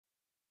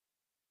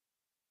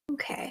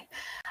Okay.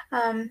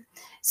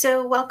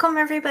 So welcome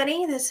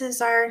everybody. This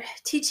is our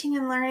teaching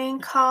and learning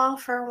call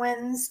for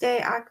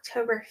Wednesday,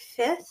 October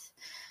 5th.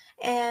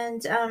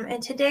 And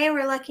today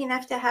we're lucky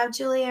enough to have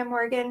Julia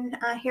Morgan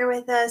here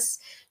with us.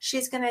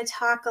 She's going to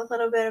talk a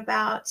little bit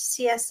about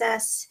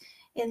CSS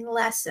in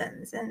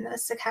lessons and the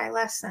Sakai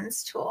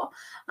Lessons tool.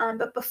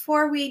 But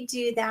before we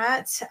do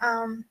that,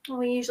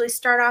 we usually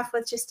start off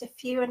with just a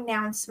few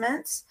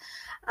announcements.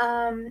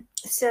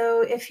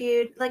 So if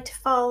you'd like to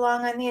follow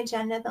along on the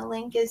agenda, the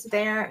link is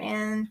there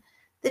in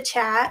the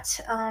chat.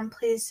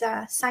 Please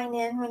sign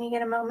in when you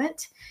get a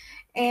moment.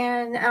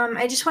 And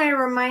I just want to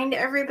remind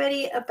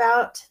everybody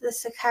about the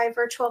Sakai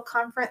Virtual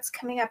Conference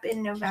coming up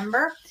in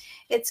November.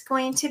 It's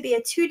going to be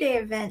a 2-day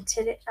event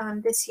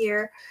this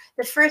year.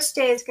 The first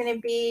day is going to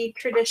be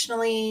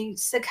traditionally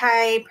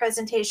Sakai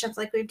presentations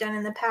like we've done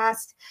in the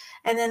past.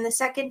 And then the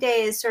second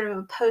day is sort of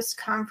a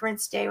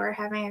post-conference day. We're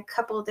having a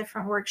couple of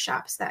different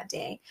workshops that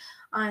day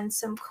on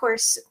some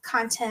course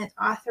content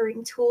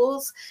authoring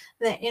tools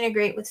that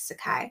integrate with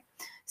Sakai.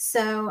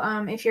 So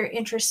if you're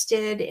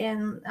interested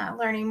in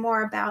learning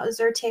more about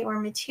Xerte or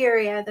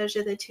Materia, those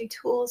are the two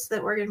tools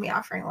that we're going to be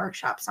offering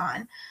workshops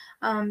on.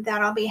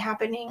 That'll be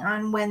happening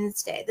on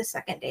Wednesday, the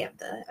second day of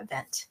the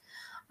event.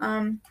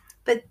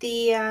 But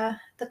the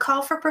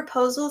call for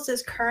proposals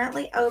is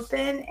currently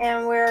open,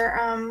 and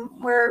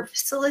we're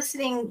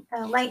soliciting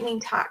lightning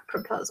talk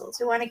proposals.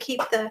 We want to keep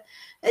the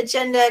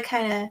agenda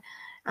kind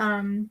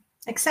of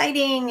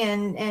exciting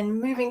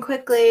and moving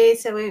quickly.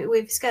 So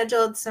we've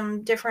scheduled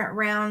some different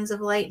rounds of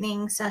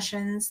lightning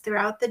sessions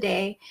throughout the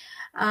day,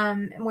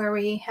 where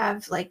we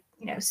have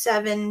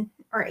 7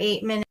 or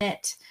 8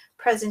 minute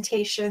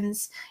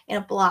presentations in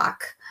a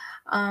block.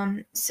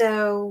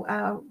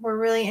 So we're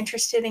really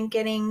interested in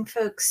getting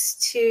folks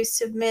to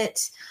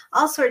submit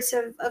all sorts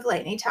of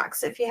lightning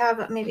talks. So if you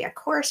have maybe a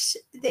course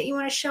that you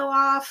want to show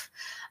off,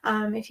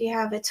 if you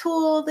have a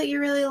tool that you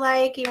really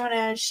like, you want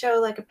to show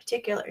like a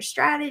particular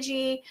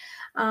strategy,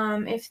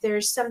 if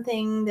there's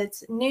something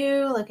that's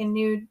new, like a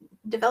new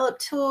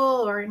developed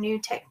tool or a new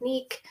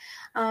technique,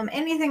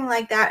 anything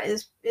like that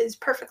is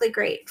perfectly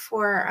great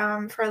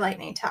for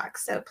lightning talk.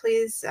 So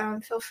please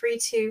feel free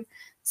to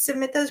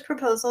submit those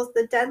proposals.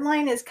 The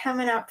deadline is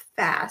coming up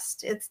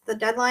fast. The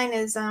deadline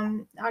is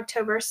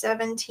October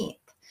 17th,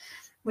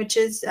 which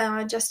is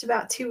just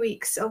about 2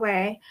 weeks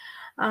away.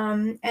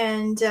 And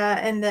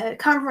the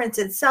conference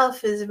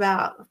itself is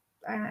about,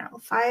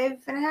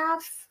 5.5,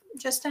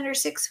 just under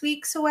 6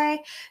 weeks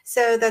away.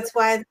 So that's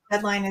why the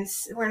deadline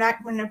is, we're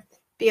not going to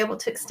be able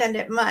to extend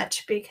it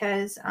much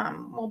because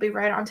we'll be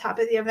right on top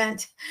of the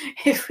event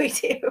if we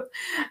do.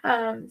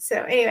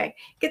 So anyway,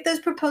 get those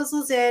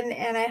proposals in,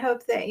 and I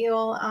hope that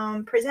you'll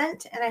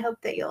present, and I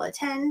hope that you'll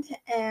attend,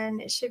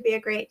 and it should be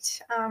a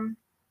great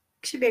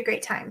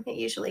time. It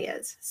usually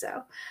is.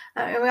 So,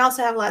 and we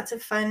also have lots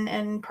of fun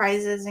and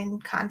prizes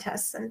and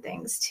contests and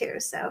things too.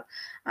 So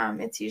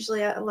it's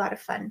usually a lot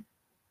of fun.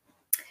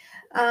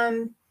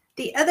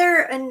 The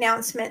other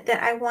announcement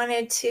that I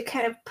wanted to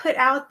kind of put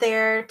out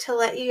there to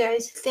let you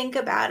guys think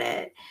about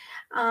it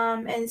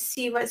and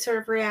see what sort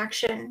of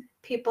reaction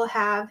people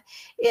have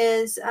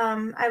is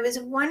I was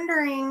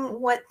wondering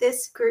what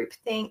this group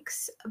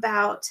thinks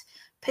about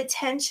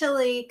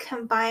potentially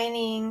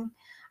combining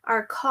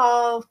our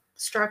call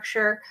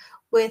structure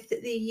with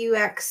the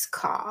UX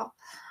call.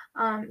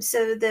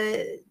 So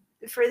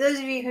for those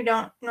of you who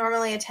don't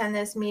normally attend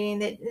this meeting,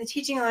 the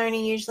teaching and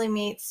learning usually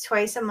meets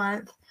twice a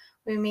month.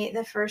 We meet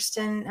the first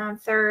and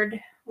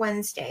third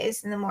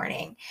Wednesdays in the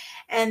morning.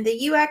 And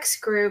the UX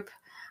group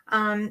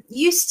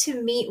used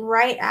to meet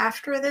right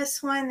after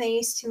this one. They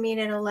used to meet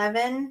at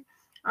 11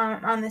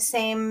 on the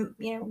same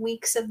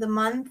weeks of the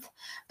month.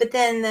 But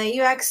then the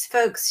UX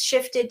folks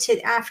shifted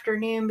to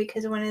afternoon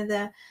because one of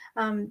the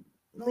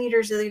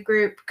leaders of the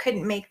group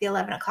couldn't make the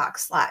 11 o'clock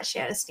slot. She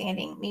had a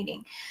standing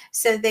meeting.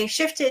 So they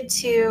shifted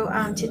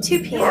to 2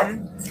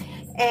 p.m.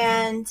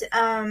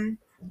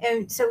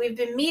 And so we've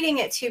been meeting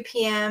at 2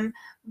 p.m.,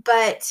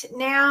 but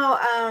now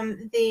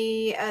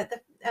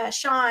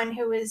Sean,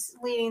 who was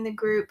leading the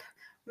group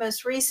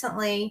most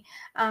recently,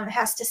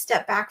 has to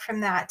step back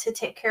from that to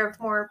take care of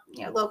more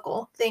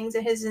local things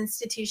at his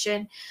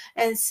institution.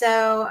 And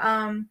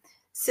so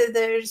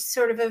there's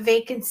sort of a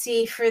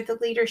vacancy for the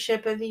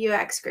leadership of the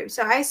UX group.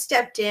 So I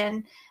stepped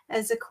in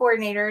as a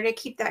coordinator to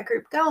keep that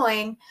group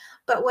going.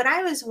 But what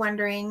I was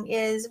wondering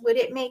is, would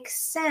it make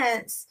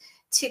sense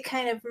to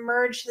kind of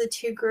merge the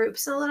two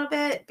groups a little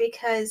bit,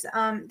 because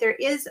there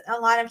is a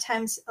lot of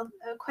times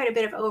quite a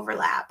bit of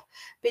overlap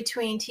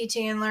between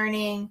teaching and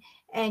learning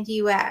and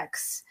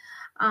UX.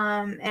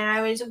 And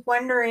I was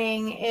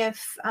wondering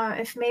if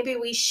maybe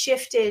we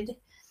shifted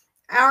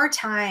our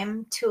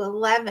time to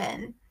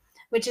 11,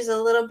 which is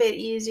a little bit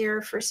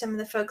easier for some of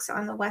the folks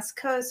on the West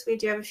Coast. We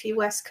do have a few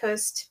West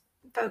Coast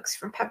folks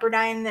from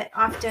Pepperdine that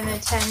often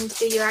attend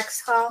the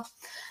UX call.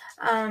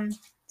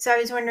 So I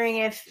was wondering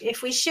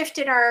if we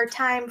shifted our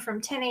time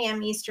from 10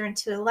 a.m. Eastern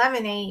to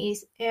 11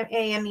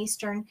 a.m.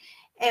 Eastern,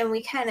 and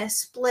we kind of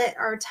split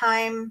our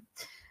time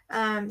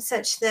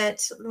such that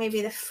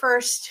maybe the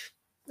first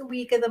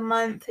week of the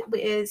month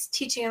is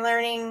teaching and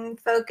learning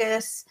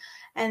focus,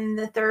 and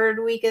the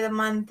third week of the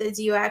month is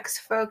UX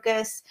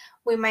focus,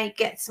 we might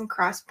get some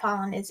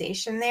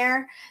cross-pollination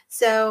there.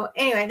 So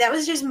anyway, that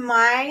was just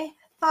my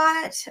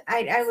thought.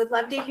 I would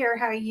love to hear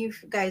how you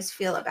guys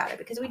feel about it,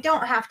 because we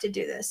don't have to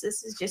do this.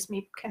 This is just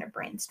me kind of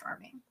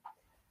brainstorming.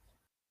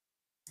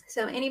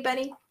 So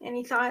anybody,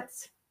 any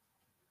thoughts?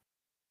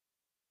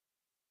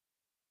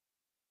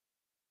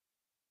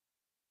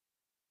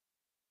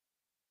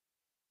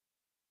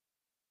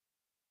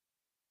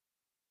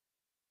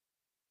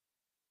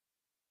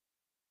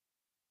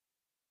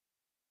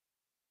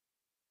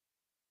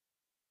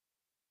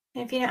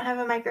 If you don't have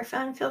a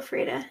microphone, feel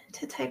free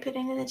to type it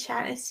into the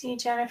chat. I see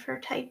Jennifer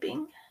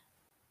typing.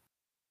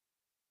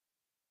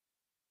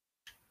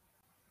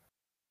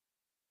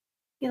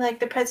 You like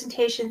the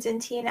presentations in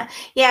TNL?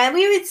 Yeah,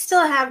 we would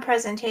still have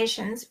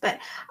presentations, but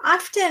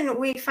often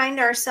we find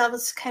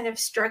ourselves kind of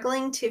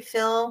struggling to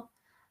fill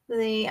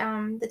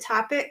the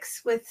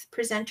topics with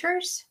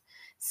presenters.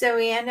 So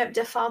we end up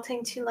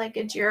defaulting to like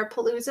a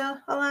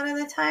Jirapalooza a lot of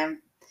the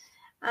time.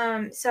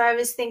 So I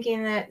was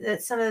thinking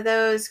that some of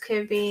those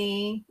could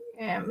be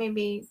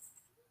maybe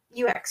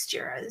UX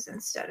Jiras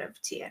instead of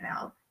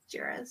TNL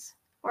Jiras,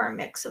 or a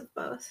mix of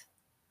both.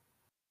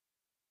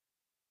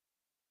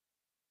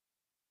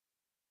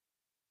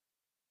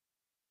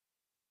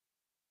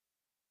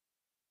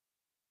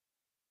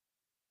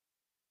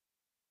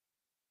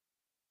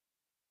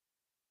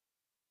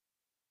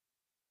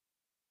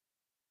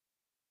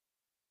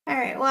 All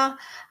right, well,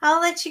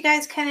 I'll let you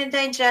guys kind of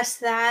digest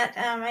that.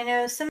 I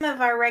know some of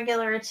our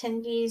regular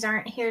attendees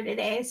aren't here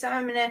today, so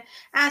I'm going to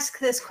ask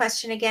this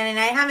question again. And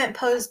I haven't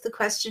posed the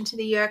question to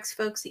the UX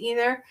folks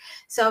either,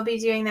 so I'll be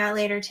doing that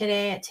later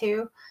today at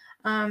 2.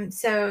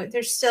 So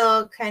there's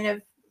still kind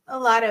of a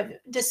lot of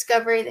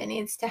discovery that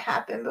needs to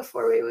happen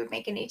before we would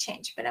make any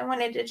change. But I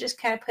wanted to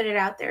just kind of put it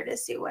out there to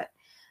see what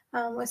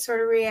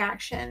sort of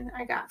reaction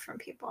I got from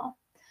people.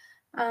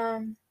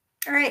 All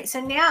right,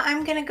 so now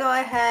I'm going to go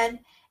ahead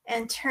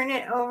and turn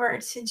it over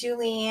to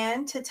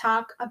Julianne to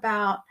talk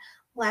about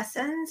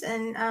lessons.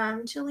 And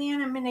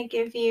Julianne, I'm going to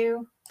give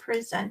you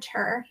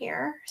presenter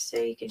here so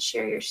you can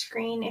share your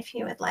screen if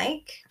you would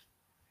like.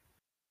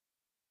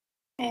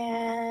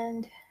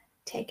 And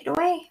take it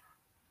away.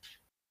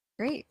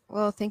 Great.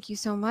 Well, thank you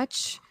so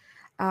much.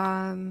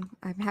 I'm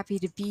happy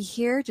to be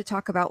here to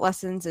talk about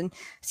lessons in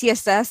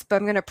CSS, but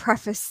I'm going to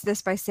preface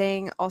this by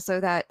saying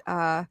also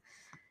that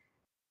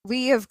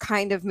we have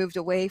kind of moved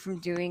away from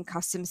doing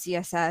custom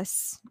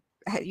CSS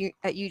at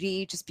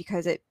UD just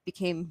because it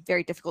became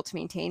very difficult to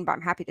maintain, but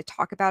I'm happy to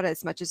talk about it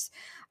as much as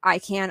I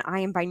can. I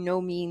am by no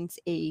means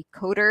a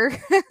coder.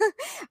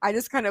 I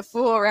just kind of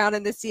fool around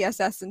in the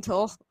CSS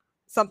until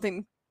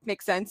something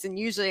makes sense, and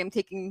usually I'm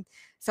taking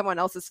someone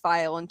else's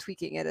file and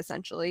tweaking it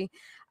essentially.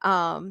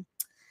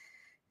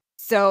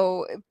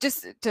 So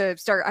just to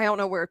start, I don't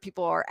know where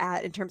people are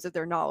at in terms of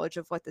their knowledge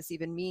of what this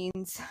even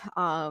means.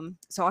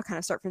 So I'll kind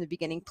of start from the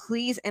beginning.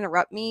 Please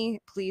interrupt me.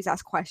 Please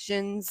ask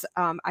questions.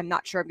 I'm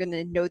not sure I'm going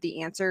to know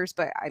the answers,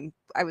 but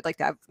I would like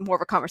to have more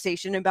of a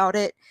conversation about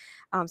it.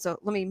 So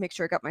let me make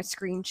sure I got my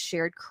screen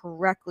shared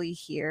correctly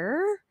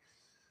here.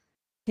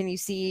 Can you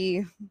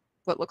see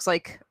what looks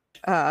like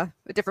a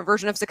different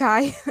version of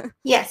Sakai?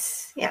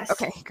 Yes, yes.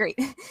 Okay, great.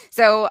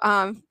 So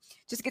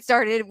just to get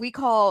started, we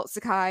call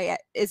Sakai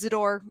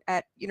Isidore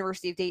at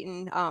University of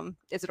Dayton.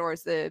 Isidore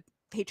is the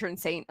patron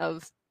saint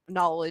of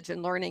knowledge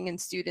and learning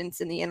and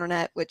students in the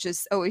internet, which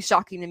is always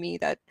shocking to me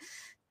that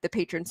the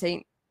patron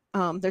saint,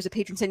 there's a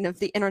patron saint of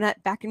the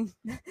internet back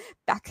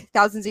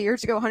thousands of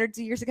years ago, hundreds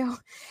of years ago.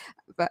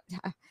 But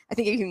I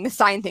think you can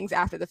assign things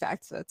after the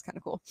fact, so that's kind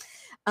of cool.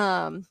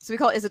 So we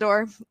call it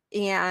Isidore,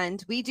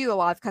 and we do a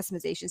lot of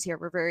customizations here.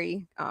 We're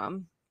very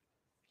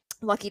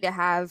lucky to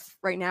have,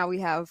 right now we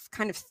have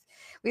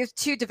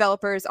 2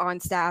 developers on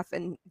staff,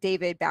 and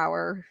David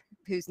Bauer,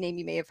 whose name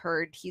you may have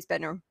heard, he's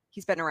been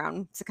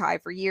around Sakai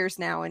for years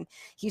now, and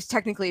he's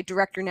technically a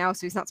director now,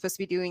 so he's not supposed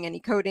to be doing any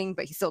coding,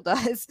 but he still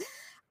does.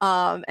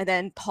 And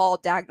then Paul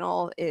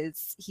Dagnall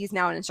he's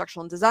now an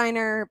instructional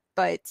designer,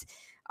 but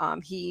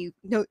he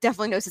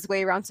definitely knows his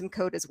way around some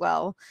code as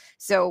well.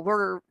 So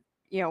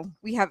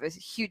we have a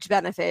huge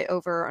benefit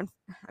over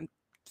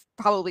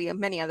probably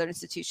many other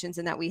institutions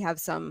in that we have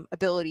some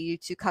ability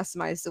to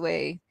customize the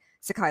way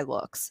Sakai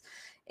looks.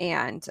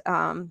 And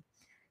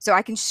so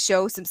I can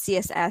show some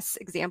CSS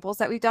examples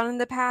that we've done in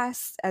the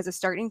past as a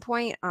starting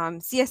point.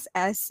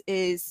 CSS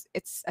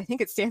I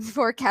think it stands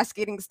for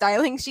cascading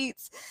styling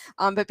sheets,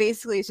 but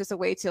basically it's just a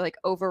way to like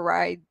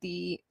override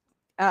the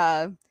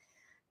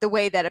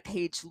way that a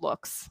page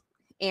looks.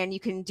 And you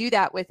can do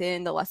that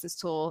within the lessons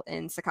tool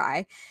in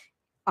Sakai.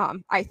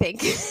 I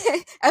think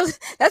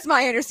that's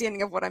my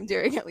understanding of what I'm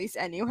doing, at least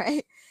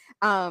anyway.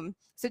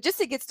 So just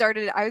to get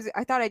started,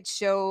 I thought I'd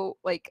show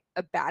like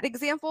a bad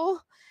example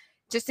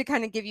just to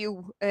kind of give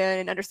you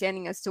an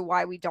understanding as to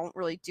why we don't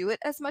really do it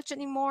as much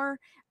anymore.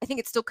 I think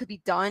it still could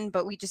be done,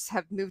 but we just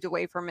have moved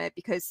away from it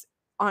because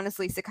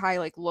honestly, Sakai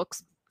like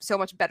looks so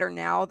much better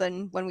now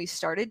than when we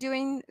started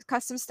doing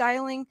custom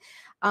styling,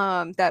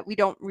 that we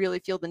don't really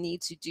feel the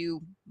need to do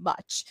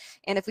much.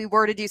 And if we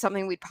were to do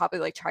something, we'd probably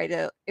like try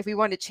to, if we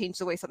wanted to change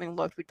the way something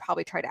looked, we'd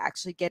probably try to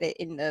actually get it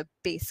in the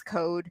base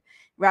code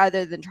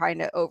rather than trying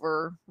to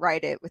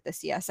override it with the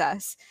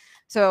CSS.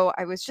 So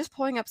I was just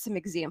pulling up some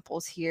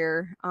examples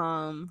here.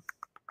 Is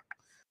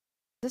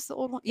this the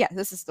old one? Yeah,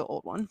 this is the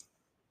old one.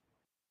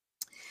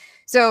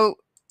 So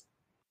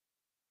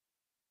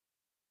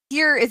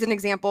here is an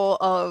example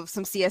of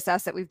some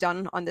CSS that we've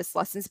done on this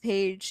lessons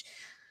page.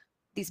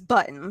 These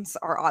buttons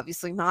are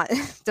obviously not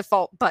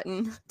default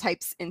button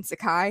types in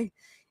Sakai.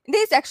 And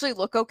these actually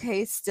look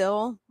okay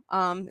still.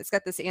 It's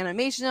got this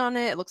animation on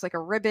it. It looks like a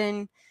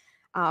ribbon.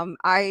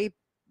 I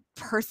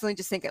personally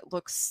just think it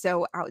looks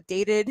so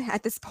outdated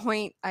at this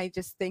point. I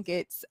just think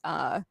it's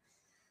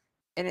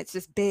and it's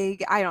just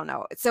big. I don't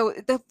know. So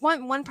the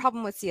one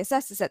problem with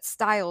CSS is that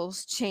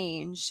styles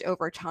change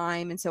over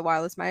time. And so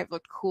while this might have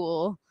looked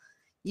cool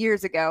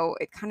years ago,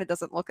 it kind of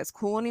doesn't look as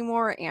cool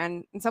anymore.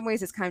 And in some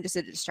ways, it's kind of just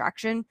a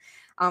distraction.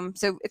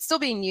 So it's still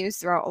being used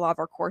throughout a lot of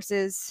our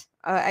courses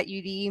at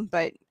UD,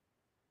 but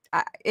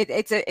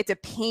it's a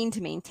pain to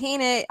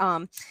maintain it.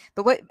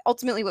 But what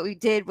we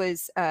did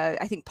was,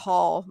 I think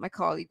Paul, my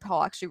colleague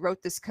Paul, actually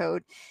wrote this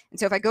code. And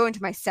so if I go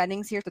into my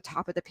settings here at the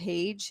top of the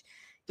page,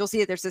 you'll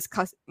see that there's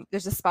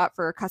a spot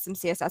for a custom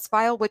CSS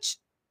file, which,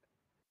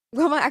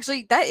 Wilma,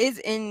 actually that is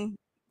in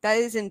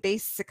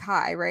base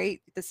Sakai, right?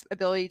 This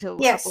ability to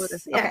upload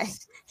this.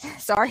 Yes. Okay.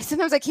 Sorry,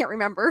 sometimes I can't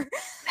remember.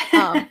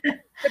 But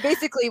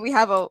basically we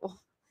have a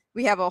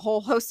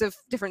whole host of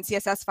different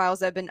CSS files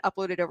that have been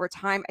uploaded over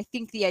time. I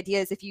think the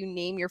idea is if you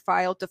name your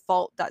file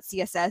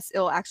default.css,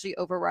 it'll actually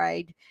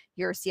override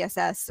your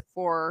CSS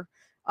for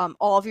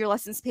all of your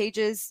lessons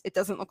pages. It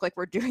doesn't look like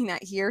we're doing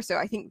that here. So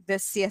I think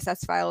this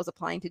CSS file is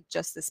applying to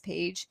just this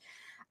page.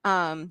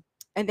 And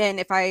then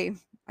if I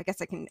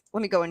guess I can,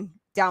 let me go and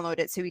download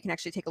it so we can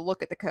actually take a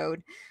look at the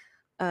code.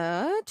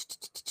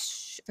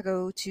 If I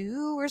go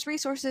to, where's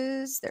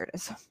resources? There it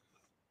is.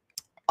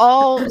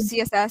 All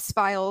CSS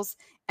files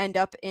end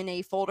up in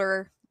a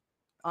folder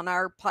on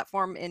our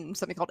platform in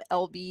something called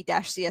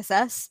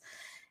lb-css.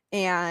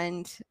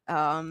 And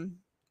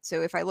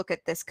so if I look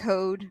at this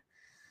code,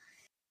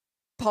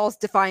 Paul's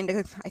defined,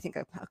 I think,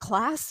 a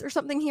class or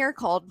something here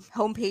called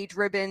homepage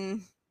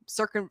ribbon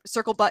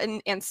circle button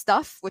and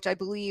stuff, which I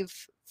believe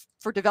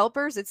for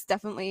developers, it's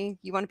definitely,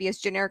 you want to be as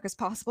generic as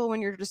possible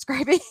when you're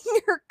describing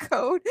your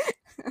code.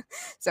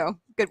 So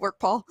good work,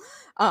 Paul.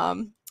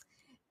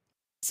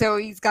 So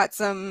he's got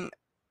some,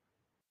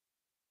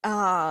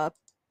 I'm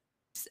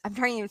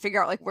trying to even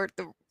figure out like where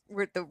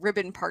the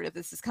ribbon part of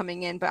this is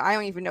coming in, but I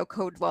don't even know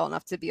code well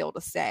enough to be able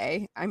to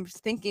say. I'm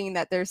thinking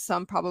that there's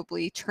some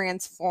probably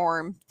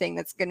transform thing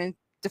that's going to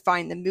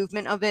define the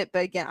movement of it.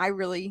 But again, I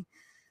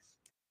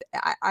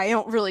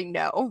don't really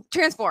know.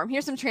 Transform,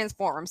 here's some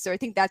transform. So I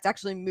think that's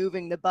actually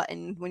moving the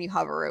button when you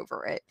hover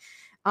over it.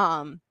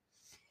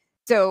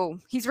 So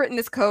he's written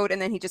this code and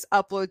then he just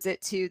uploads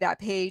it to that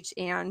page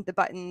and the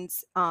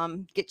buttons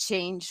get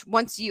changed.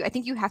 Once I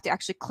think you have to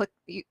actually click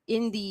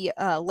in the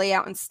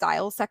layout and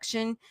style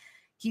section.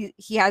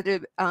 He had to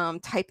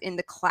type in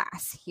the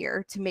class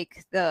here to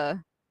make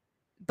the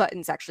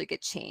buttons actually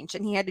get changed.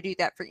 And he had to do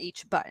that for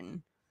each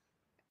button,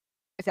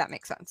 if that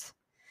makes sense.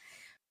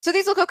 So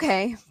these look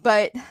okay,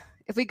 but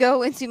if we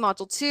go into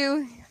module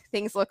 2,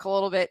 things look a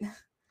little bit,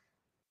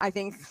 I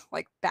think,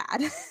 like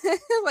bad.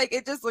 Like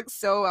it just looks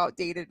so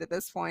outdated at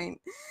this point.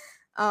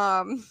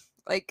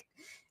 Like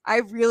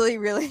I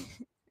really,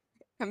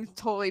 I'm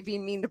totally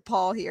being mean to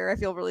Paul here. I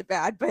feel really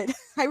bad, but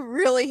I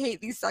really hate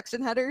these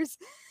section headers.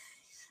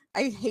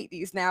 I hate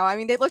these now. I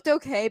mean, they looked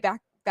okay back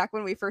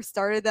when we first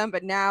started them,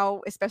 but now,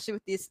 especially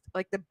with these,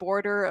 like the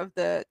border of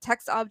the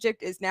text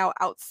object is now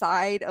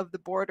outside of the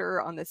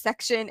border on the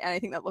section, and I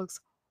think that looks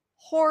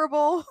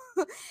horrible.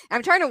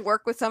 I'm trying to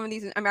work with some of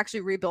these. I'm actually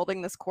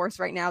rebuilding this course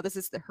right now. This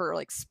is her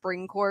like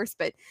spring course,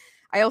 but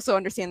I also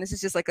understand this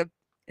is just like a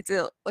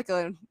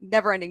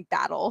never-ending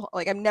battle.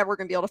 Like I'm never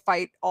gonna be able to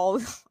fight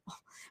all.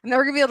 I'm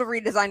never gonna be able to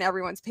redesign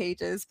everyone's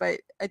pages, but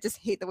I just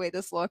hate the way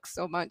this looks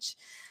so much.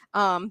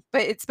 But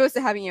it's supposed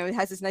to have, it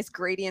has this nice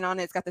gradient on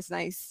it. It's got this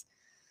nice.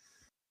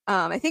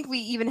 I think we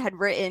even had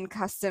written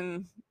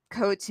custom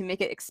code to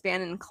make it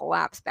expand and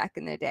collapse back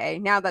in the day.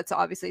 Now that's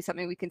obviously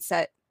something we can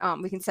set.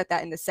 We can set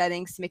that in the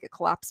settings to make it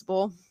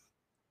collapsible.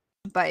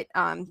 But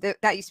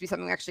that used to be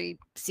something we actually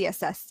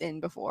CSS'd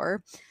in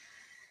before.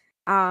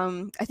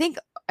 I think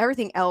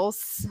everything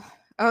else.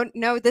 Oh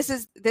no,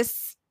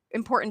 this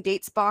important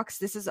dates box.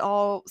 This is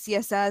all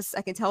CSS.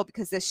 I can tell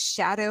because this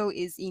shadow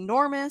is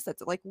enormous.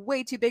 That's like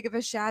way too big of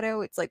a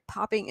shadow. It's like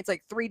popping. It's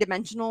like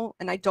 3-dimensional,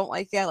 and I don't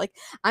like that. Like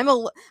I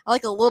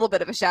like a little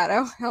bit of a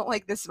shadow. I don't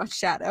like this much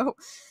shadow.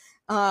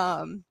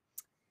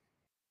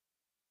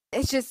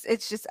 It's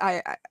just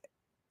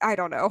I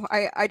don't know.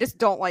 I just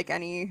don't like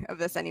any of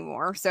this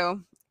anymore.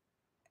 So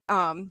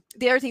the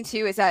other thing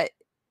too is that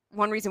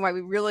one reason why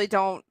we really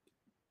don't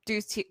do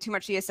too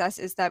much CSS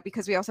is that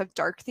because we also have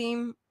dark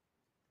theme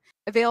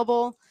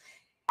available.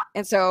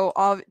 And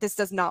so this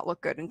does not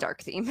look good in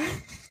dark theme.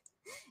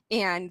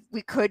 And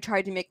we could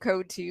try to make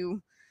code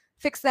to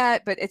fix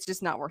that, but it's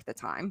just not worth the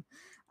time.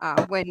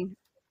 When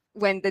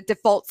the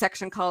default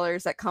section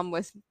colors that come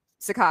with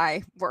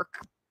Sakai work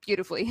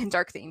beautifully in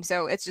dark theme.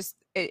 So it's just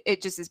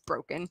it just is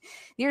broken.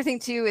 The other thing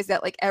too is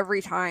that like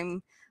every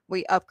time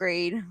we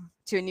upgrade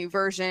to a new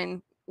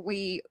version,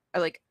 we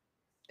like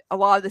a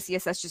lot of the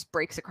CSS just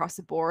breaks across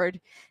the board.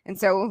 And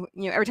so,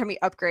 every time we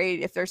upgrade,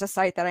 if there's a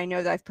site that I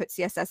know that I've put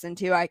CSS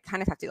into, I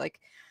kind of have to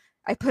like,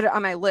 I put it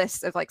on my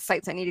list of like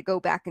sites I need to go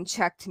back and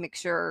check to make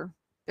sure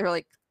they're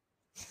like,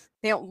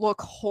 they don't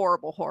look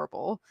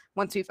horrible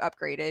once we've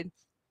upgraded.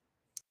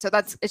 So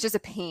it's just a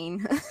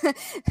pain.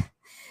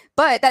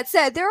 But that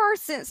said, there are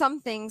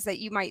some things that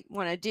you might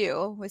want to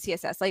do with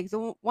CSS. Like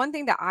the one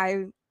thing that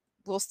I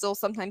will still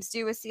sometimes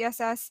do with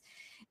CSS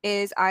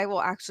is I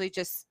will actually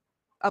just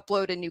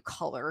upload a new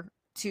color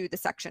to the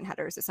section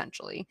headers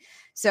essentially.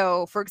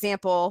 So for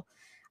example,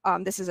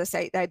 this is a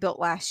site that I built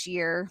last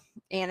year,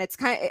 and it's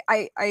kind of,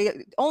 I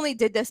only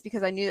did this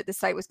because I knew that the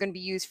site was going to be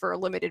used for a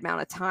limited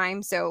amount of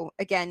time. So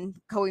again,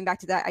 going back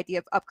to that idea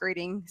of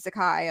upgrading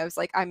Sakai, I was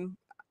like,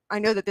 I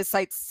know that this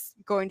site's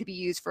going to be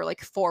used for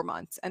like 4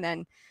 months, and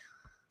then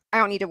I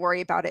don't need to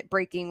worry about it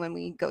breaking when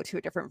we go to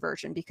a different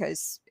version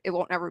because it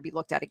won't ever be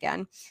looked at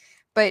again.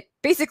 But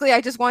basically, I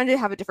just wanted to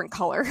have a different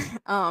color.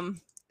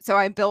 So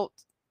I built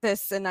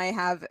this, and I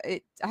have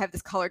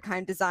this color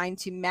kind of designed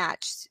to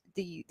match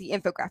the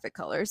infographic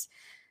colors.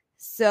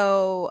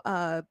 So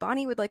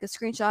Bonnie would like a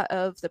screenshot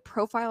of the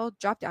profile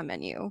drop-down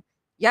menu.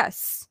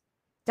 Yes,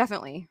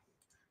 definitely.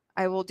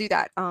 I will do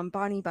that.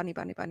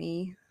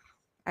 Bonnie.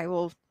 I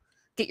will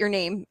get your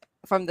name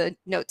from the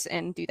notes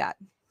and do that.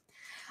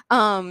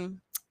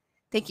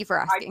 Thank you for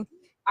asking.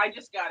 I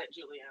just got it,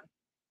 Julianne.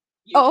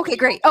 Okay,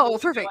 great. Oh,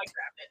 perfect.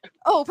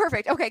 Oh,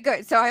 perfect. Okay,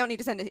 good. So I don't need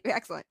to send it.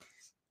 Excellent.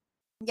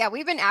 Yeah,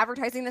 we've been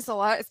advertising this a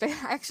lot.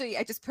 Actually,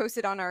 I just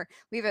posted on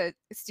we have a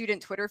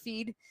student Twitter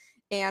feed,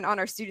 and on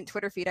our student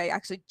Twitter feed, I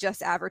actually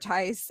just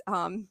advertised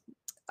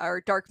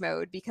our dark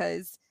mode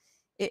because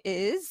it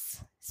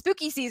is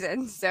spooky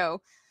season.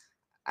 So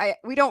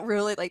we don't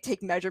really like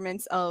take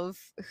measurements of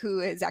who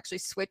has actually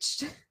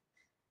switched.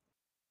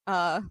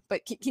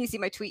 But can you see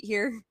my tweet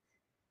here?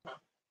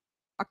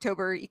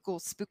 October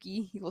equals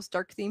spooky equals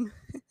dark theme.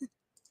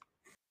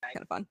 Kind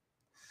of fun.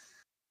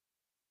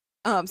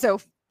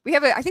 So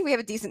I think we have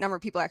a decent number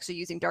of people actually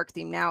using dark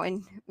theme now,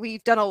 and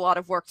we've done a lot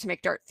of work to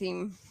make dark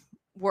theme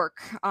work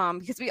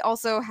because we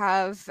also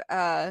have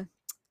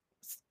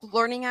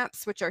learning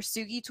apps, which are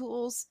Sugi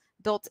tools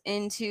built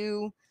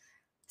into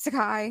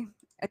Sakai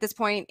at this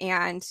point,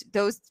 and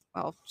those,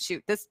 well,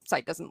 shoot, this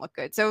site doesn't look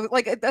good. So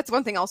like that's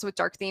one thing also with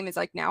dark theme is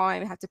like now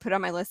I have to put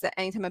on my list that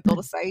anytime I build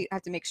a site, I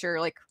have to make sure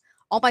like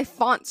all my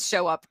fonts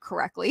show up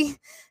correctly.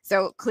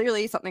 So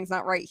clearly something's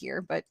not right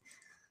here, but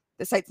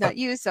the site's not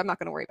used, so I'm not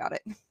going to worry about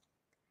it.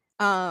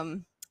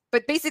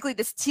 But basically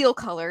this teal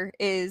color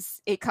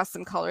is a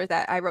custom color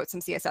that I wrote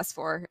some CSS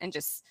for, and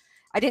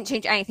I didn't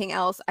change anything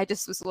else. I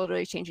just was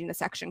literally changing the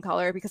section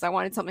color because I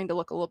wanted something to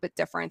look a little bit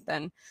different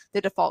than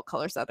the default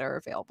colors that are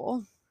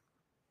available.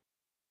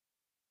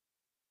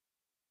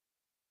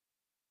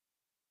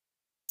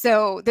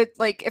 So that,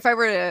 like, if I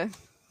were to,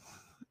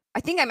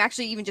 I think I'm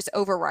actually even just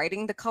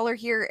overriding the color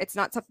here. It's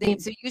not something,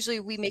 so usually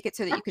we make it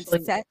so that you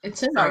can set.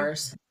 It's in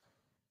ours.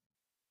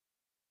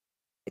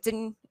 It's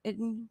in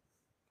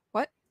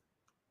what?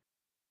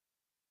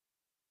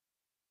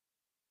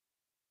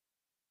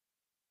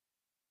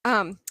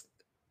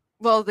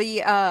 Well,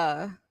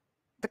 the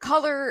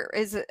color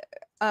is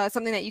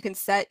something that you can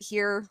set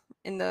here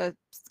in the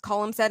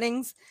column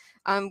settings.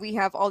 We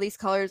have all these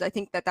colors. I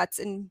think that's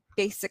in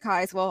base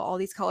Sakai as well. All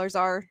these colors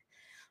are.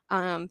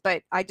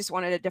 But I just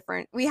wanted a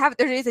different,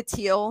 there is a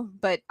teal,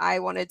 but I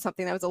wanted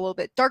something that was a little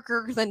bit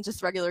darker than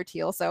just regular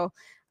teal. So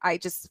I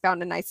just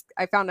found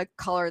I found a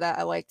color that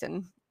I liked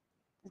and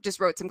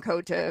just wrote some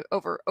code to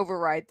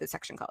override the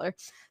section color.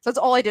 So that's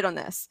all I did on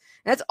this.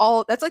 And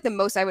that's like the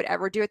most I would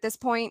ever do at this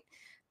point.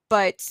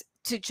 But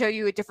to show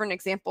you a different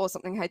example of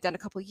something I had done a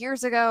couple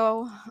years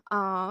ago,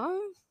 I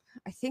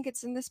think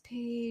it's in this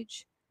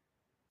page.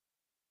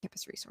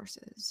 Campus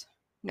resources.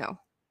 No,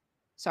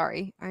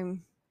 sorry, I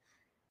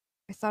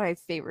thought I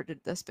favorited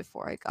this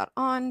before I got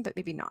on, but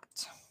maybe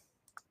not.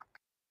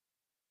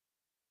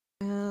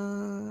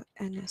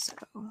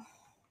 NSO.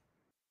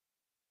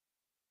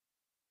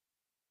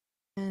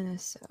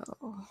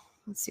 NSO.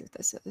 Let's see what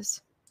this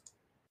is.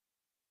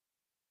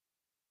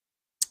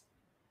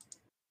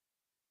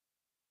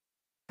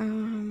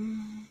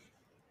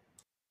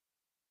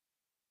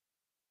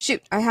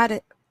 Shoot, I had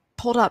it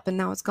pulled up and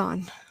now it's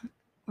gone.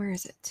 Where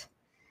is it?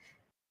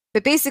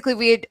 But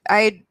basically I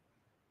had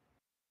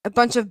a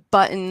bunch of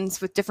buttons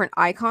with different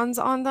icons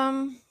on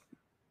them.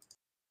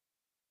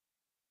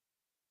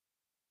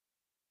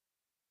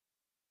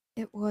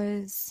 It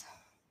was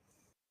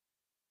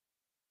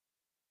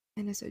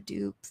NSO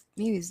dupe.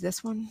 Maybe it's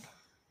this one.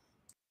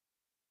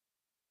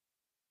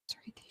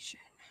 Orientation.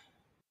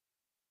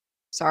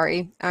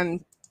 Sorry,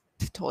 I'm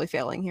totally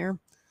failing here.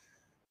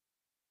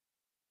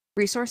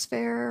 resource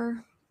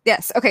fair.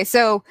 Yes. Okay.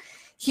 So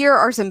here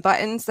are some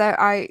buttons that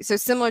so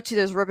similar to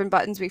those ribbon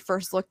buttons we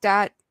first looked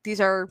at, these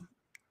are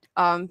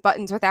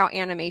buttons without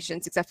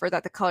animations, except for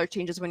that the color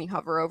changes when you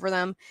hover over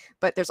them,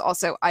 but there's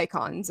also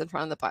icons in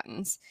front of the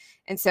buttons.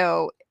 And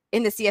so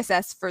in the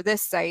CSS for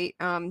this site,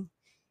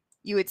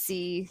 you would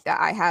see that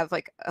I have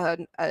like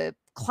a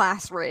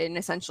class written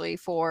essentially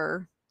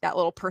for that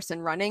little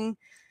person running.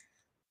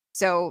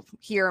 So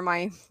here are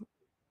my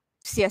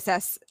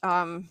CSS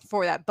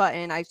for that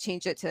button. I've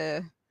changed it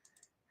to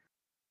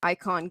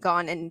icon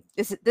gone, and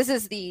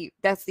that's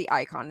the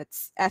icon.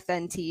 It's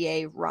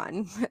FNTA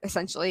run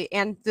essentially,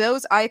 and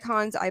those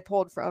icons I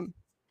pulled from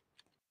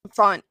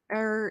Font,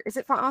 or is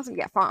it Font Awesome?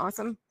 Yeah, Font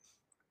Awesome.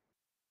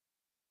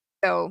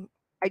 So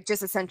I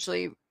just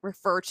essentially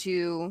refer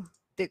to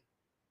the,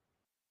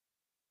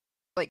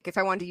 like if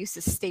I wanted to use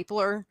the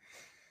stapler,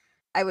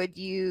 I would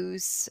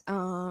use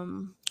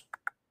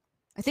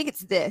I think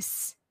it's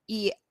this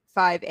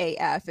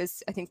E5AF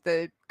is I think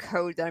the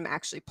code that I'm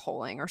actually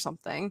pulling or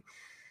something.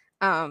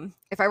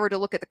 If I were to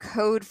look at the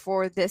code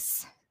for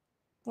this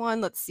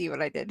one, let's see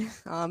what I did.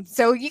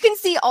 So you can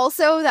see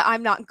also that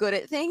I'm not good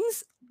at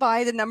things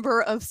by the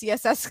number of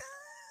CSS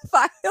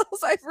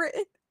files I've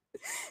written.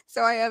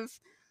 So I have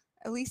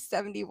at least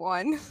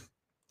 71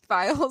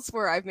 files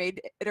where I've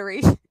made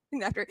iteration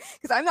after,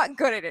 because I'm not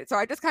good at it. So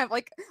I just kind of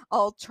like,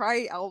 I'll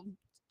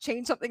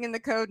change something in the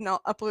code and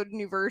I'll upload a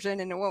new version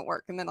and it won't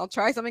work. And then I'll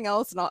try something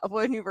else and I'll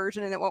upload a new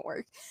version and it won't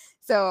work.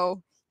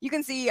 So you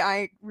can see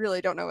I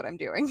really don't know what I'm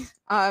doing.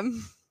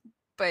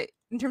 But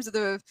in terms of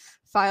the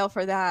file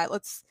for that,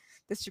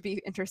 this should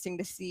be interesting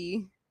to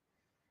see.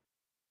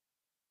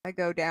 I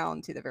go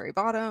down to the very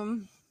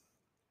bottom.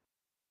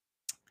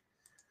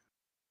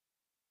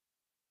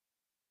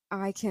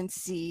 I can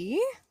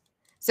see.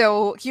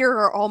 So here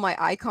are all my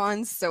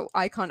icons. So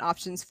icon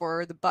options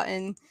for the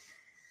button.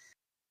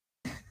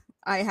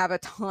 I have a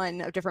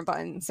ton of different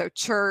buttons. So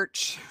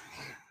church,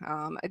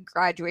 a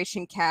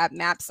graduation cap,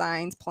 map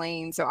signs,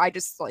 planes. So I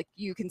just, like,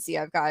 you can see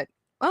I've got,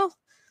 well,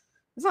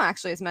 it's not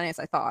actually as many as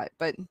I thought,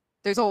 but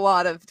there's a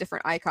lot of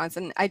different icons.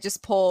 And I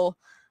just pull,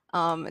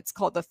 it's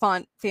called the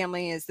font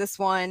family is this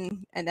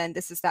one. And then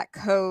this is that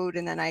code.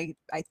 And then I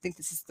think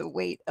this is the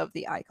weight of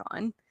the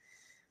icon.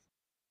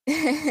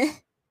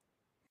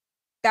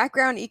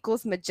 Background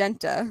equals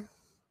magenta.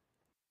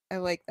 I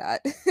like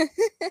that.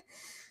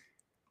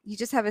 You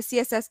just have a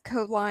CSS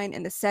code line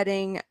in the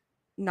setting,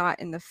 not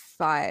in the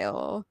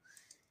file.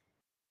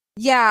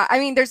 Yeah, I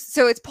mean,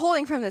 so it's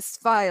pulling from this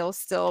file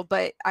still,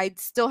 but I'd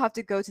still have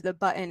to go to the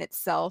button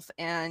itself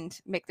and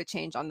make the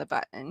change on the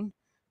button.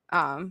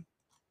 But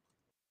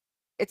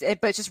it's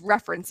just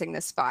referencing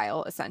this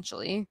file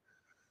essentially.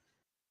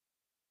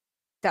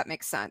 That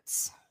makes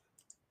sense.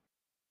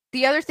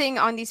 The other thing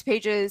on these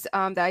pages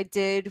that I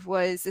did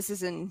was, this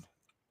is in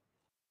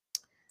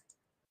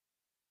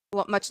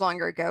much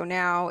longer ago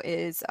now,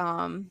 is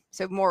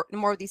so more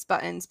of these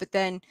buttons, but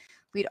then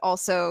I'd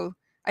also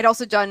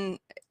done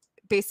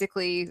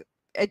basically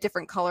a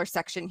different color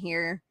section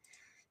here.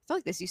 I feel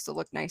like this used to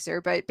look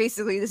nicer, but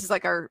basically this is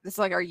like our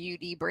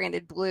UD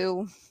branded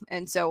blue,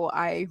 and so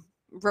I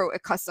wrote a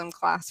custom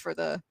class for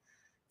the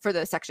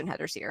section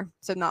headers here.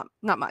 So not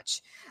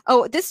much.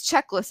 Oh, this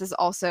checklist is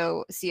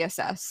also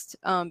CSS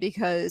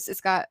because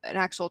it's got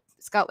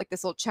like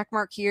this little check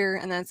mark here,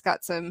 and then it's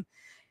got some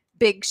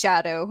big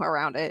shadow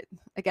around it.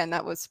 Again,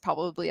 that was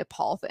probably a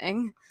Paul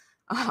thing,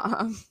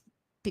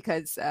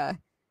 because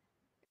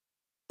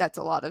that's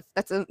a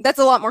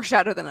lot more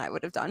shadow than I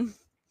would have done.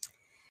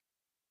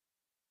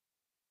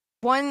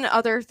 One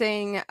other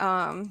thing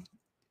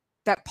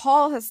that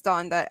Paul has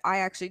done that I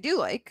actually do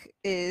like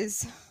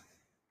is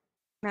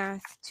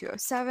Math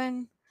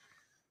 207,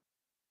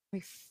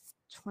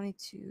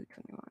 22,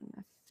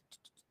 21.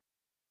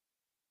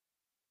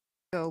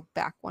 Go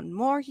back one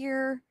more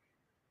here.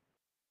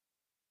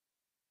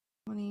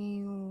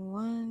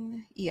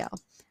 21 EL.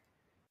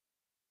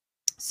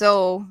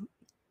 So,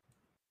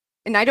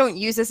 and I don't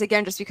use this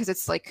again just because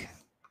it's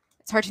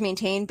hard to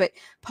maintain, but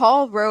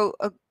Paul wrote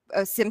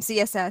a sim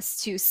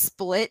CSS to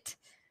split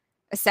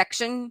a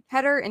section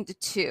header into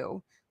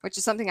two, which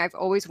is something I've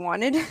always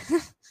wanted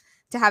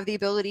to have the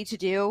ability to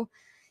do.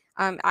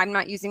 I'm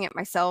not using it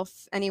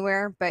myself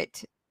anywhere,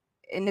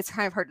 and it's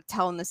kind of hard to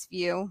tell in this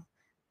view,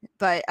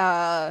 but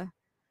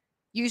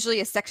usually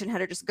a section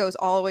header just goes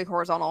all the way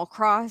horizontal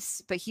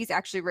across, but he's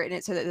actually written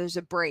it so that there's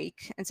a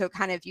break. And so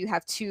kind of you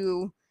have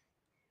two,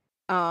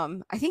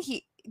 I think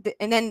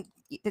and then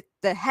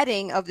the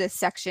heading of this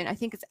section, I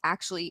think it's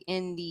actually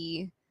in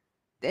the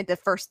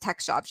first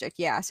text object.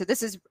 Yeah. So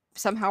this is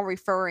somehow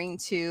referring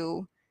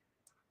to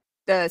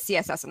the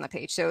CSS on the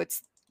page. So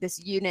it's this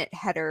unit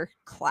header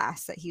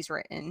class that he's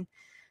written.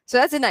 So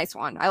that's a nice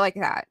one. I like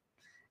that.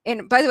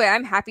 And by the way,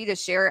 I'm happy to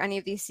share any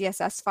of these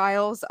CSS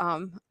files.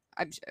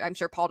 I'm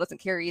sure Paul doesn't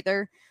care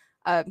either.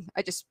 I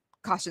just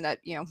caution that,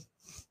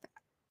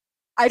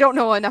 I don't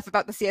know enough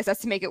about the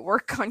CSS to make it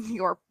work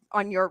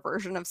on your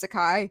version of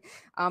Sakai.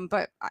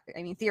 But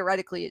I mean,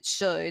 theoretically it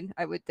should,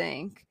 I would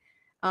think.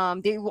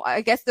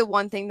 I guess the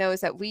one thing though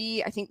is that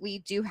I think we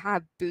do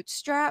have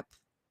Bootstrap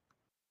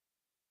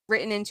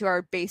written into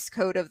our base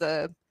code of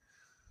the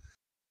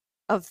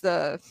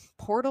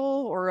portal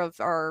or of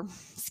our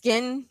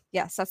skin.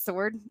 Yes, that's the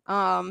word.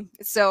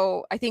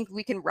 So I think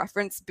we can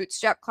reference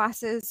Bootstrap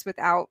classes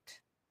without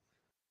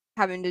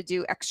having to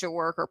do extra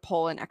work or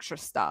pull in extra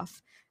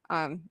stuff.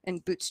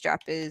 And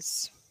Bootstrap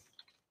is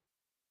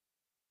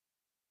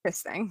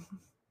this thing.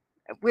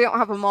 We don't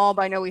have them all,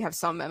 but I know we have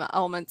some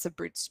elements of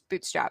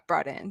Bootstrap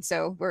brought in.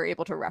 So we're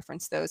able to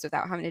reference those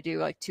without having to do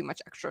like too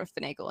much extra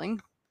finagling.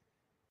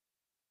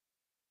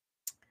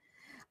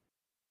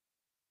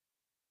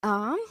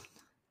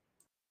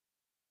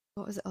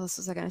 What else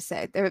was I going to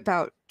say? They're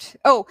about,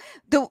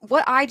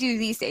 what I do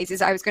these days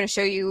is I was going to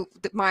show you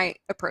my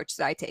approach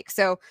that I take.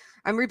 So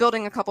I'm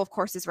rebuilding a couple of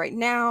courses right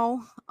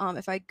now.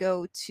 If I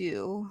go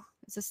to,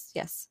 is this,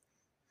 yes.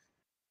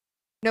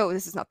 No,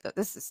 this is not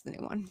this is the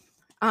new one.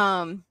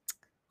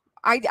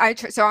 I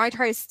try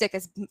to stick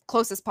as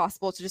close as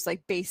possible to just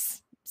like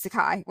base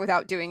Sakai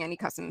without doing any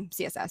custom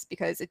CSS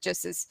because it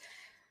just has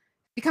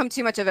become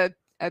too much of a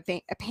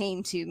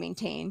pain to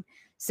maintain.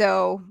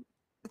 So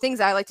the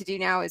things I like to do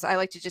now is I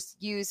like to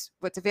just use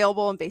what's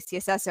available in base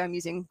CSS. So I'm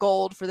using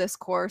gold for this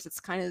course. It's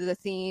kind of the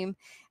theme.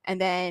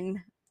 And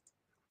then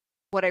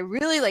what I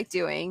really like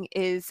doing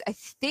is I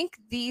think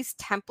these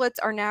templates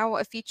are now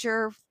a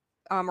feature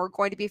or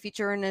going to be a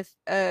feature in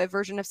a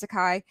version of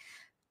Sakai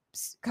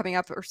coming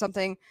up or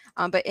something.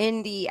 But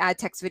in the add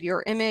text video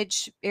or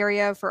image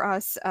area for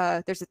us,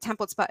 there's a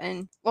templates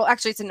button. Well,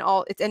 actually it's in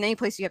any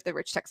place you have the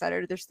rich text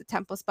editor, there's the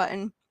templates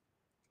button.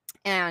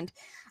 And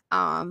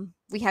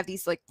we have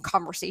these like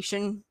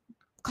conversation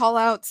call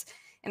outs,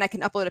 and I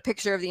can upload a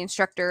picture of the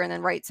instructor and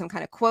then write some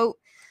kind of quote.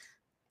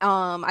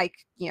 I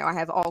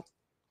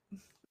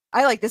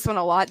like this one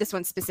a lot. This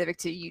one's specific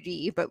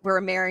to UD, but we're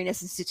a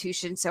Marinus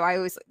institution.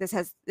 So this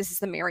is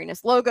the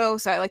Marinus logo.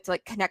 So I like to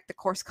like connect the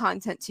course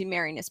content to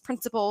Marinus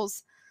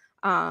principles.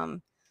 Let's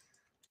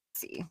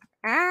see,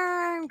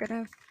 I'm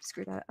gonna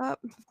screw that up,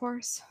 of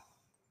course.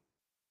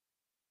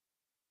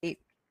 I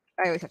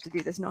always have to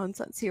do this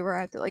nonsense here where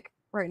I have to like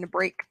write in a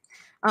break.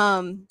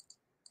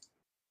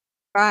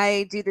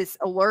 I do this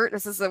alert.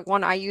 This is the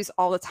one I use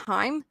all the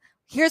time.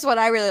 Here's what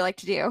I really like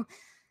to do.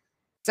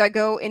 So I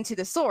go into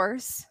the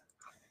source,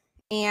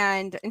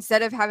 and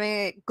instead of having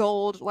it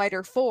gold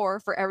lighter 4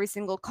 for every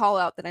single call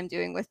out that I'm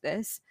doing with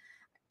this,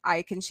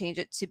 I can change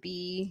it to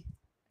be,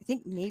 I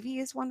think navy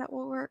is one that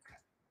will work.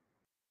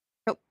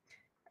 Nope,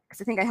 because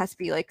I think it has to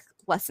be like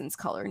lessons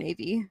color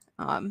navy.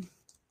 I'll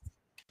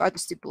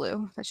just do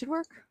blue. That should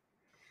work.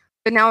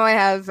 But now I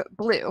have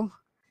blue,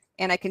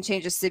 and I can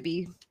change this to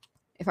be,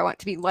 if I want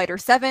to be lighter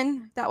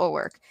 7, that will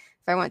work.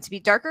 If I want it to be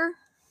darker,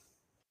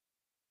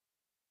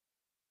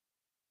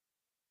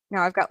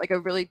 now I've got like a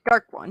really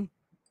dark one.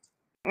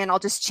 And I'll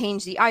just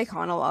change the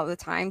icon a lot of the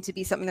time to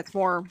be something that's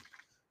more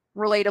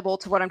relatable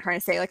to what I'm trying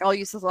to say. Like I'll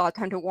use this a lot of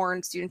time to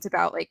warn students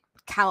about like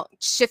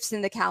shifts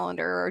in the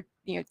calendar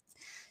or,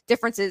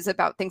 differences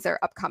about things that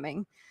are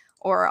upcoming.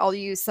 Or I'll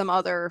use some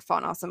other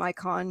font awesome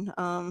icon.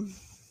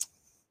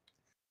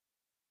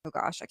 Oh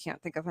gosh, I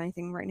can't think of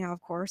anything right now,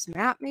 of course.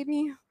 Map,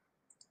 maybe?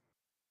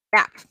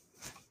 Map.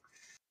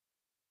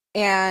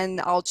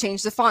 And I'll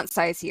change the font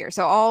size here.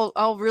 So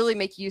I'll really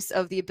make use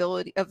of the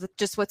ability of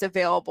just what's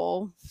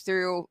available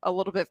through a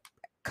little bit of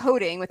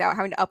coding without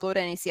having to upload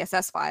any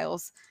CSS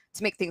files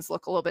to make things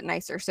look a little bit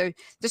nicer. So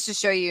just to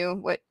show you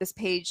what this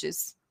page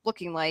is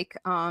looking like.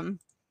 Let's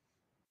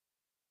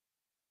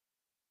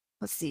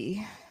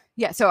see.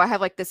 Yeah, so I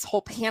have like this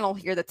whole panel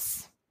here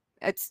that's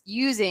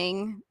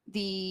using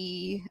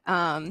the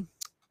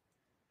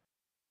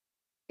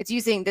it's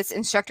using this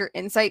instructor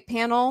insight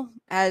panel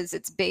as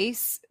its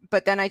base,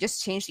 but then I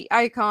just changed the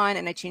icon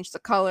and I changed the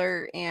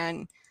color,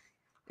 and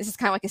this is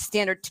kind of like a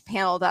standard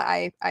panel that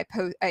I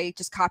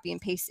just copy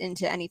and paste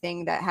into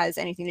anything that has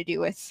anything to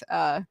do with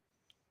the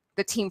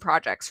team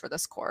projects for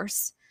this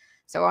course.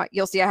 So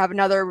you'll see I have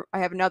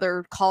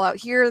another call out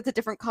here that's a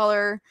different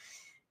color,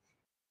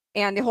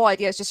 and the whole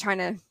idea is just trying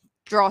to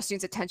draw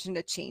students' attention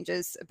to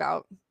changes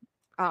about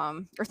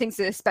or things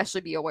to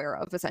especially be aware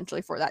of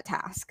essentially for that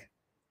task.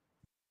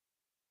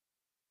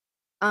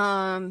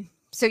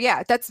 So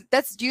yeah,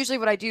 that's usually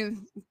what I do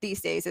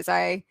these days is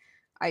I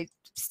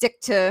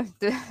stick to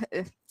the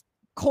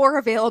core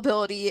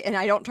availability, and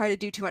I don't try to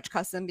do too much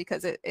custom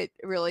because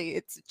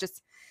it's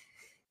just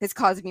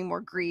causing me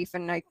more grief,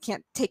 and I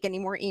can't take any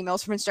more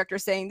emails from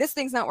instructors saying this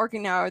thing's not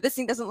working now, or this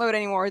thing doesn't load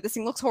anymore, or this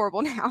thing looks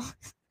horrible now.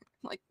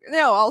 Like,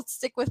 no, I'll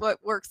stick with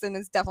what works and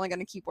is definitely going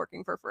to keep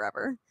working for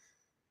forever.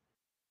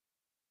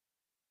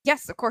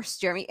 Yes, of course,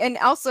 Jeremy. And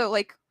also,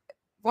 like,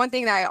 one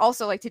thing that I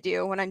also like to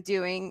do when I'm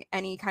doing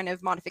any kind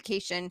of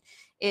modification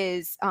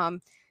is,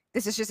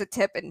 this is just a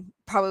tip, and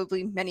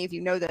probably many of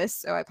you know this,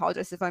 so I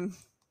apologize if I'm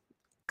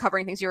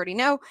covering things you already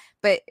know,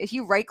 but if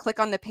you right click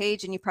on the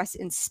page and you press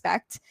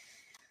inspect,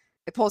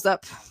 it pulls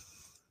up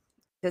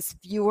this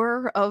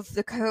viewer of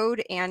the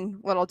code, and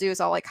what I'll do is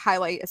I'll like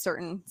highlight a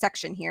certain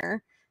section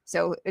here.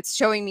 So it's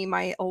showing me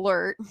my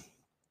alert,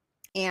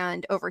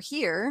 and over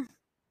here,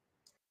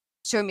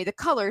 showing me the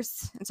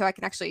colors. And so I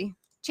can actually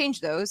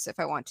change those if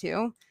I want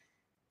to.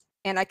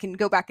 And I can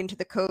go back into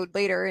the code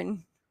later.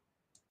 And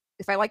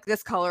if I like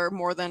this color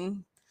more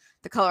than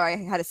the color I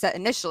had it set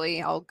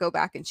initially, I'll go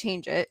back and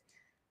change it.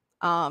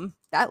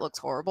 That looks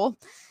horrible.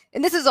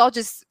 And this is all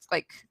just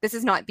like, this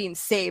is not being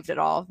saved at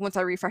all. Once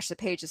I refresh the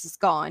page, this is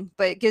gone,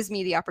 but it gives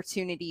me the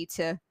opportunity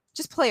to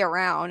just play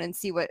around and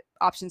see what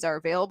options are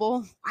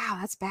available. Wow,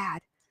 that's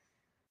bad.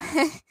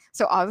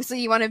 So obviously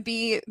you want to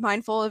be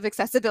mindful of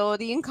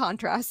accessibility and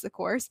contrast, of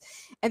course.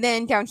 And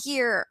then down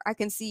here, I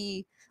can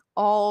see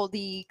all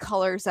the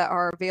colors that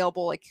are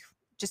available, like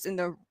just in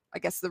the, I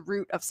guess, the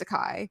root of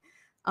Sakai.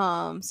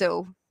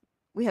 So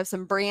we have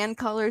some brand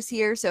colors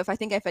here. So if I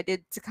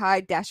did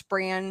Sakai dash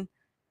brand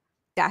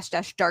dash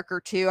darker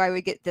 2, I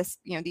would get this,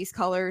 these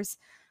colors.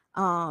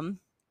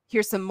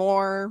 Here's some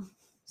more.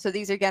 So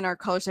these again are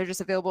colors that are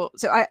just available.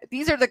 So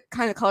these are the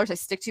kind of colors I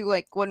stick to,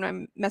 like when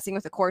I'm messing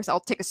with the course. I'll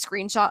take a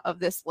screenshot of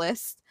this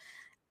list,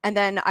 and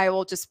then I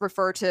will just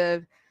refer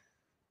to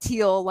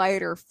teal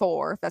lighter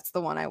 4 if that's the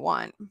one I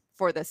want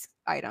for this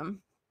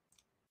item.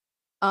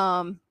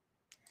 One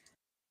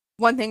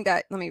thing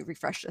that, let me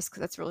refresh this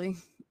because that's really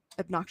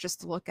obnoxious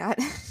to look at.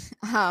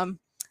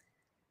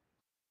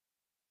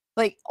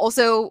 Like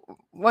also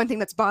one thing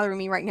that's bothering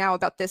me right now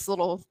about this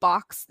little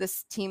box,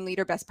 this team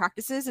leader best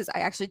practices, is I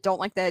actually don't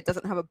like that it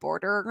doesn't have a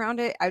border around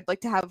it. I'd like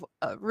to have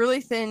a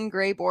really thin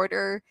gray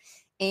border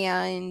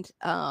and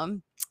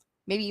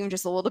maybe even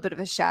just a little bit of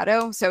a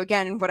shadow. So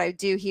again, what I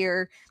do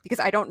here, because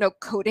I don't know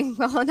coding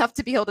well enough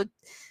to be able to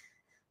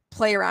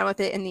play around with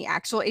it in the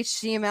actual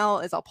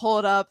HTML, is I'll pull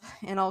it up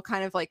and I'll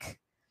kind of like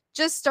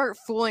just start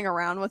fooling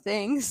around with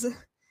things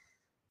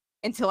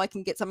until I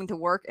can get something to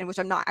work, and which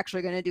I'm not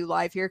actually going to do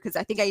live here because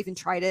I think I even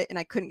tried it and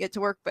I couldn't get to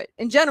work. But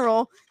in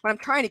general, when I'm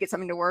trying to get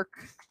something to work,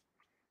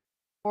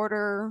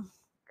 border,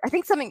 I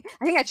think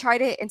I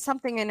tried it, and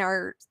something in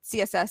our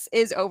CSS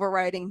is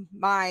overriding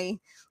my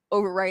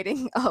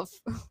overriding of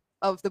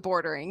the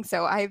bordering.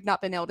 So I have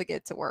not been able to get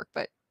it to work,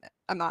 but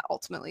I'm not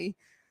ultimately,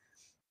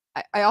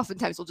 I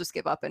oftentimes will just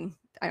give up and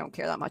I don't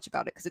care that much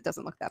about it because it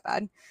doesn't look that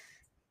bad.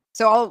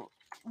 So I'll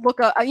look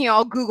up,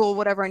 I'll Google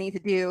whatever I need to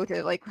do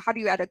to, like, how do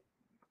you add a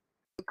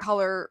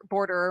color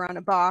border around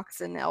a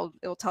box, and it'll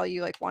tell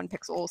you like 1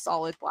 pixel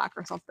solid black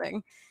or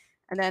something,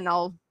 and then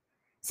I'll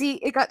see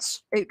it got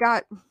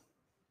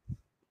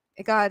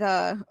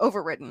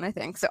overwritten, I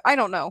think. So I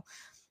don't know,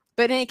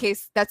 but in any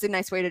case, that's a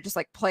nice way to just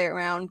like play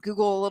around,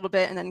 Google a little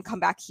bit, and then come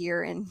back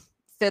here and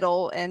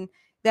fiddle. And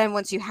then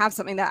once you have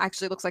something that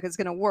actually looks like it's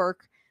going to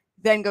work,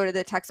 then go to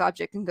the text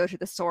object and go to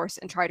the source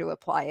and try to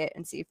apply it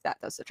and see if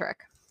that does the trick.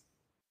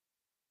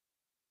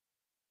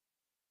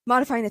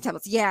 Modifying the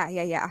templates. Yeah.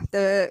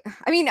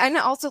 And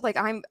also like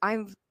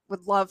I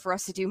would love for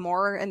us to do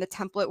more in the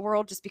template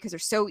world just because they're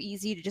so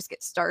easy to just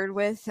get started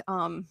with.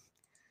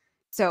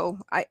 So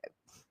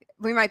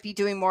we might be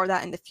doing more of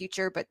that in the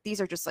future, but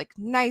these are just like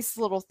nice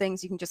little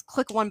things. You can just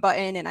click one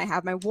button and I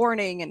have my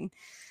warning,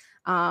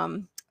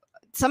 and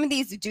some of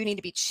these do need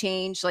to be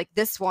changed, like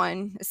this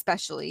one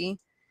especially.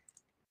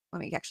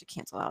 Let me actually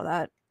cancel out of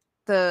that.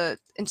 The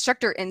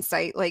instructor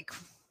insight, like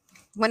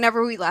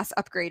whenever we last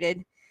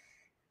upgraded,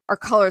 our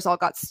colors all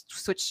got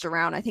switched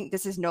around. I think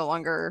this is no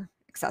longer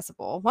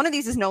accessible. One of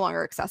these is no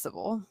longer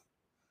accessible.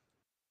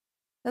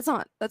 That's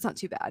not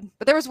too bad.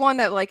 But there was one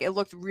that like it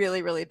looked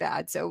really, really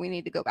bad. So we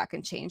need to go back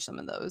and change some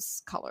of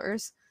those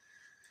colors.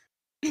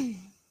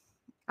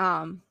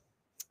 Yeah,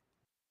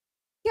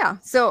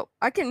 so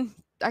I can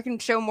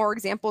show more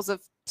examples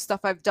of stuff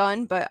I've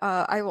done, but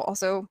I will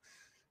also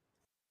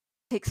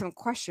take some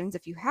questions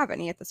if you have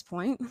any at this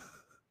point.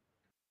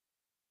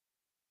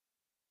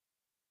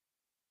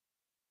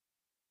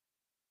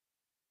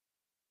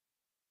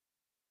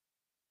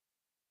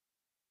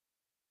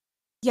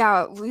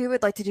 Yeah, we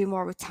would like to do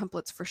more with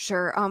templates for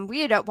sure. We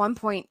had at one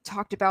point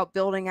talked about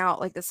building out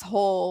like this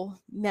whole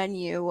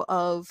menu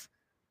of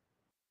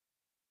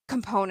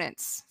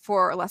components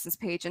for a lessons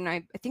page, and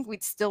I think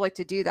we'd still like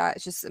to do that.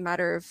 It's just a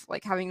matter of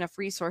like having enough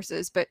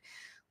resources. But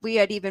we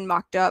had even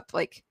mocked up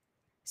like,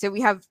 so we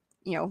have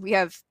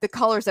the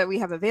colors that we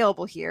have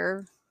available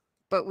here,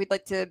 but we'd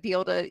like to be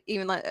able to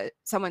even let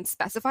someone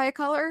specify a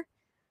color.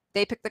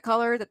 They pick the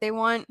color that they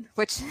want,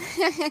 which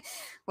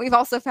we've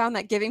also found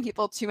that giving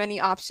people too many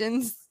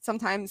options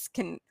sometimes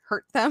can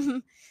hurt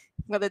them,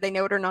 whether they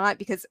know it or not.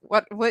 Because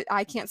what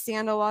I can't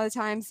stand a lot of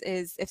times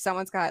is if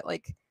someone's got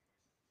like,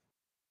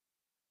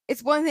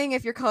 it's one thing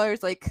if your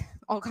colors like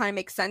all kind of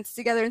make sense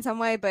together in some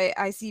way, but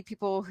I see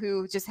people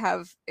who just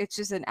have, it's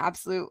just an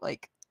absolute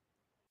like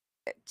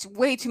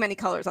way too many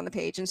colors on the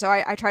page. And so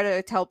I try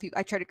to tell people,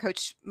 I try to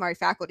coach my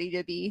faculty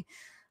to be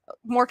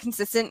more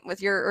consistent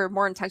with or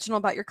more intentional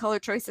about your color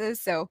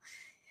choices. So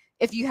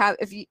if you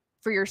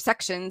for your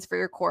sections for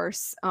your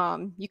course,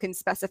 you can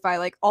specify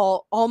like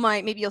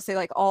maybe you'll say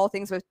like all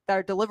things that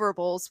are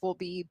deliverables will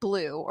be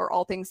blue, or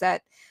all things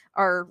that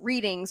are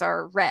readings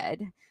are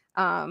red.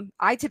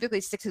 I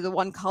typically stick to the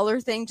one color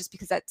thing just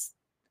because that's,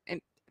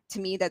 to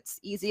me, that's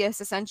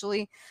easiest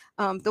essentially.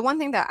 The one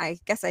thing that I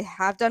guess I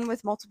have done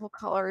with multiple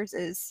colors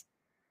is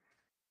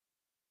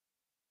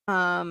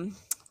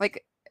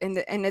like, and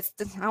it's,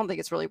 I don't think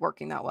it's really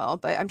working that well,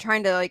 but I'm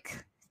trying to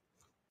like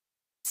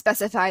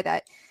specify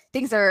that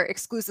things are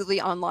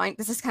exclusively online.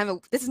 This is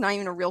not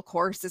even a real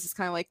course. This is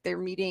kind of like they're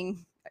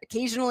meeting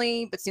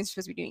occasionally, but students are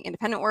supposed to be doing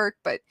independent work,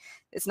 but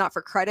it's not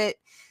for credit.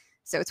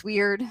 So it's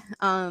weird.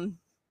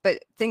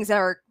 But things that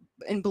are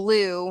in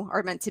blue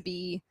are meant to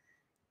be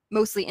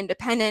mostly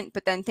independent,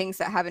 but then things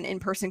that have an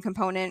in-person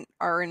component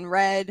are in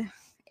red.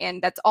 And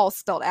that's all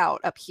spelled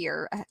out up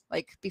here,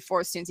 like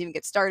before students even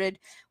get started.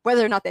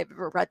 Whether or not they've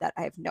ever read that,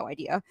 I have no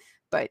idea.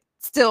 But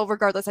still,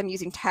 regardless, I'm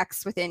using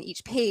text within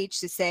each page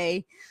to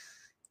say,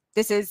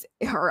 this is,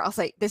 or I'll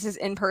say, this is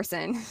in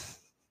person,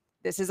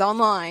 this is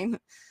online,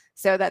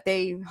 so that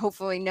they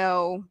hopefully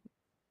know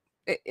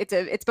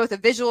it's both a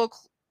visual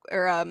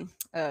or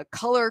a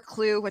color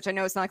clue, which I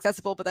know is not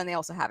accessible, but then they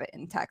also have it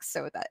in text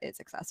so that it's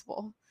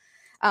accessible.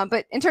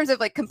 But in terms of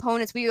like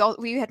components, we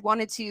had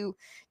wanted to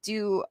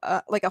do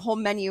like a whole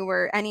menu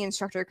where any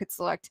instructor could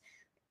select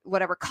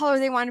whatever color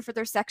they wanted for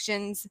their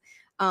sections.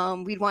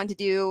 We'd want to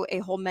do a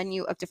whole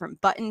menu of different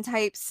button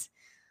types,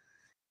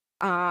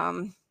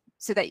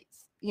 so that,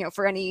 you know,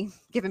 for any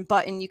given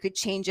button, you could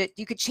change it.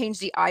 You could change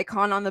the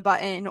icon on the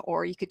button,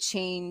 or you could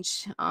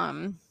change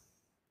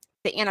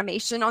the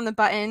animation on the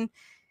button.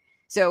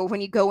 So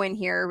when you go in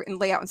here in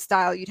layout and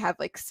style, you'd have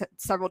like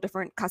several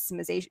different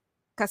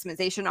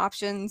customization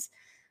options.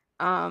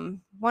 There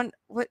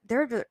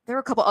were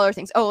a couple other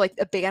things. Oh, like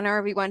a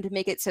banner, we wanted to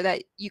make it so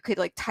that you could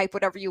like type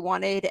whatever you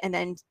wanted and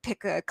then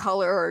pick a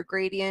color or a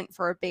gradient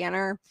for a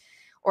banner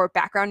or a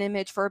background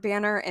image for a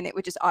banner, and it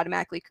would just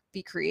automatically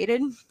be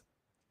created.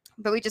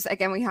 But we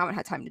haven't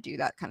had time to do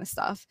that kind of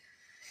stuff.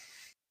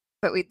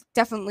 But we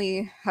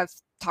definitely have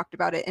talked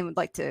about it and would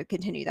like to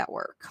continue that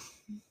work.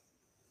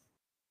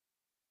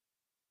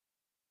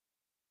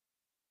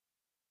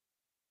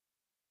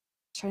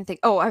 Trying to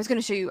think. Oh, I was going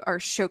to show you our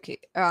showcase.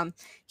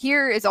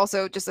 Here is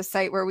also just a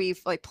site where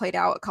we've like played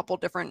out a couple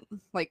different,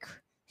 like,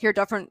 here are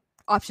different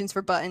options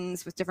for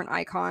buttons with different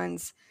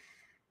icons.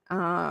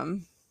 I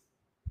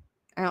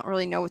don't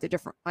really know what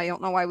I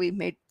don't know why we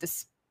made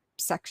this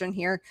section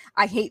here.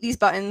 I hate these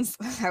buttons.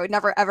 I would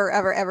never, ever,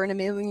 ever, ever in a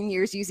million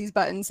years use these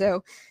buttons.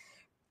 So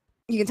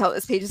you can tell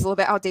this page is a little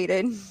bit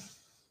outdated.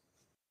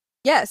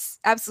 Yes,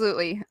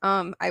 absolutely.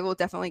 I will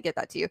definitely get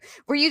that to you.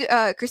 Were you,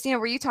 Christina,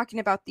 were you talking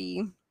about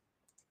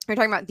are you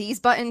talking about these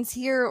buttons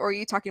here, or are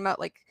you talking about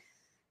like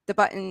the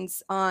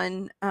buttons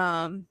on,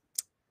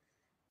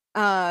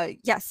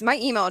 yes, my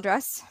email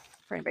address,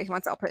 for anybody who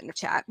wants, I'll put it in the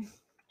chat.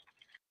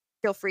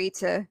 Feel free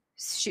to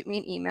shoot me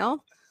an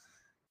email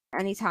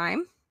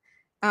anytime.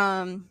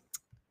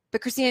 But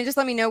Christina, just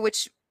let me know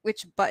which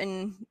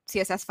button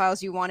CSS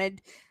files you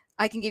wanted.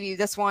 I can give you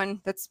this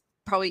one that's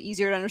probably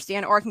easier to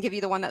understand, or I can give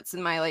you the one that's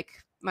in my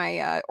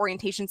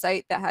orientation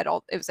site that had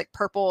it was like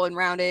purple and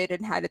rounded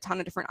and had a ton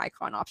of different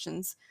icon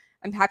options.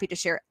 I'm happy to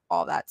share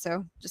all that.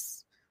 So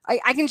just I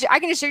can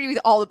just share you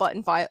with all the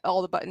button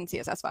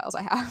CSS files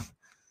I have.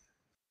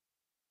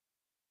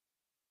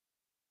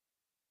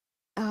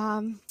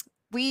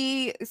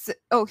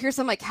 Here's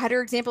some like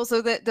header examples.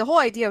 So the whole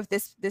idea of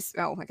this,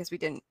 I guess we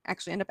didn't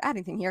actually end up adding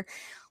anything here.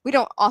 We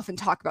don't often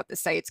talk about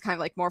this site. It's kind of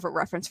like more of a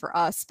reference for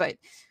us, but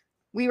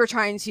we were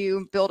trying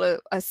to build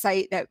a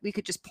site that we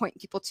could just point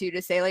people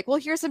to say like, well,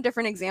 here's some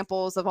different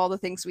examples of all the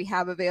things we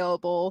have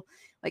available.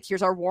 Like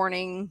here's our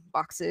warning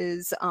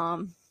boxes.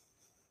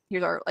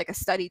 Here's our like a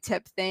study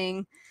tip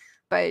thing,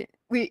 but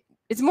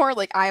it's more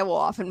like I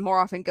will more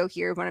often go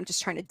here when I'm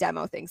just trying to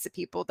demo things to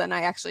people than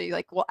I actually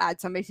like will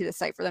add somebody to the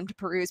site for them to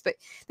peruse. But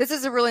this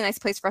is a really nice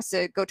place for us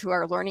to go to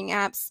our learning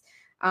apps.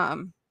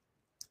 So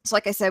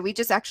like I said, we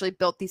just actually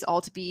built these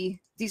all to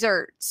be, these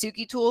are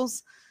Sugi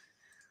tools.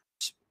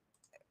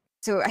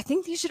 So I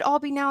think these should all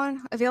be now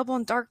available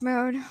in dark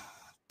mode,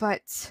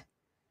 but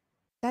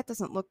that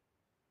doesn't look,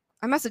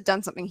 I must have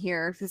done something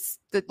here because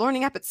the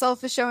learning app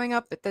itself is showing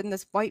up, but then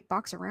this white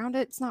box around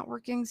it's not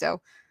working.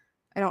 So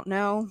I don't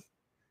know.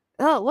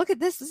 Oh, look at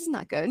this. This is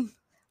not good.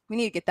 We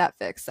need to get that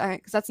fixed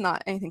because that's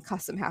not anything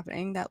custom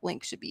happening. That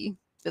link should be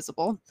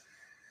visible.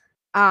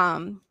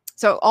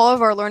 So all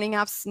of our learning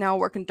apps now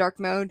work in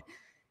dark mode.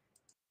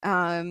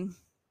 But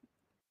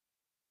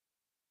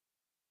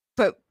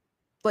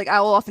like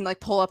I will often like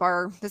pull up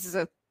this is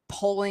a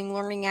polling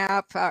learning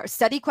app.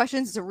 Study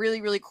questions is a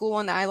really, really cool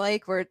one that I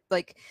like, where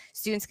like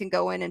students can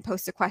go in and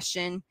post a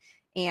question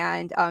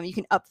and you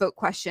can upvote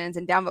questions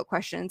and downvote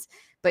questions,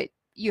 but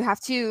you have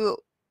to,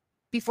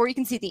 before you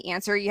can see the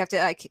answer, you don't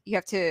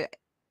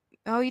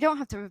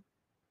have to,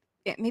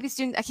 maybe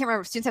students, I can't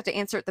remember, students have to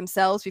answer it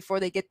themselves before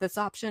they get this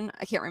option.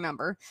 I can't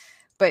remember,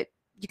 but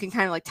you can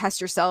kind of like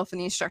test yourself and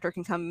the instructor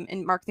can come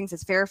and mark things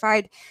as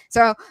verified.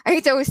 So I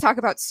hate to always talk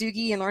about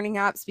Sugi and learning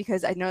apps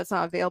because I know it's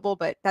not available,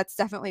 but that's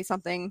definitely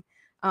something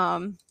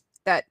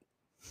that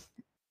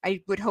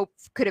I would hope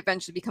could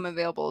eventually become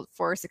available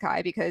for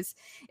Sakai, because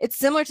it's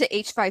similar to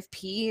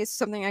H5P. It's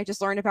something I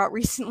just learned about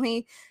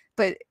recently,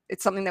 but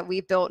it's something that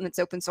we built and it's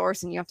open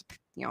source, and you have to,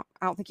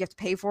 I don't think you have to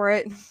pay for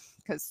it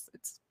because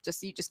it's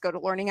just, you just go to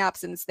learning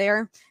apps and it's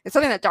there. It's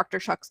something that Dr.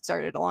 Chuck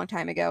started a long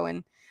time ago,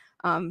 and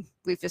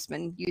we've just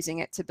been using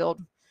it to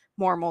build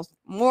more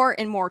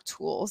and more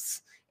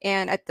tools.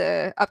 And at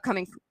the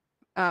upcoming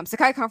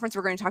Sakai conference,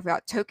 we're going to talk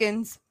about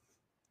tokens.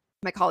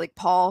 My colleague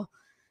Paul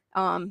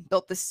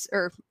built this,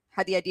 or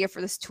had the idea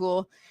for this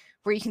tool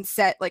where you can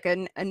set like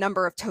a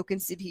number of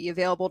tokens to be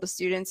available to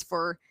students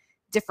for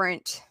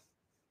different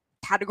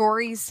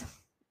categories.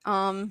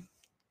 I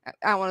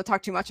don't want to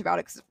talk too much about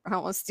it because I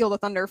don't want to steal the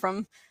thunder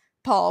from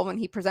Paul when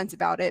he presents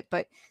about it,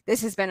 but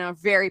this has been a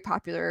very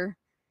popular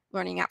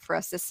learning app for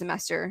us this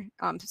semester.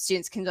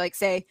 Students can like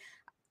say,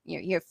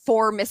 you have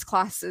 4 missed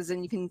classes,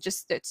 and you can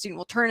just, the student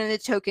will turn in a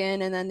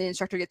token, and then the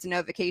instructor gets a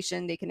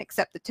notification they can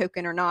accept the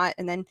token or not,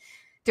 and then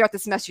throughout the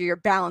semester your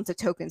balance of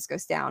tokens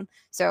goes down.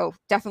 So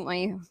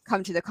definitely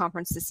come to the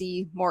conference to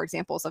see more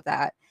examples of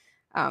that.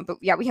 But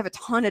yeah, we have a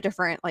ton of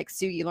different like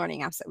Sugi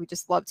learning apps that we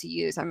just love to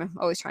use. I'm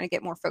always trying to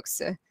get more folks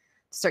to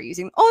start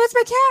using. Oh, that's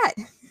my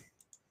cat.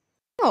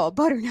 Oh,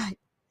 butternut.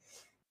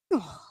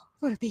 Oh,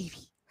 what a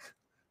baby.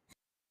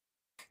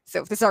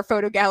 So this is our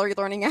photo gallery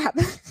learning app.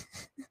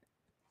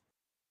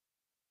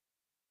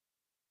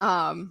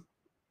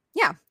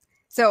 Yeah,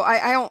 so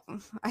I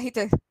hate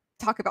to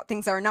talk about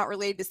things that are not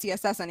related to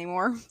CSS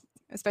anymore,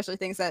 especially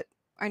things that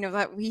I know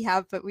that we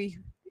have, but we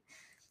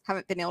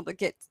haven't been able to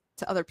get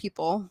to other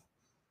people.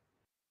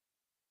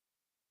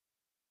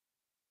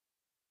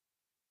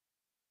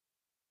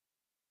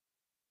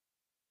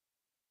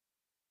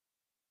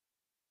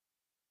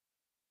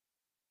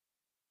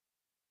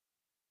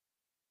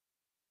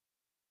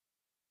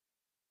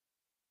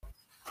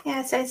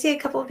 Yes, I see a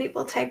couple of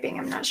people typing.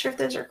 I'm not sure if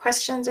those are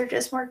questions or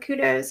just more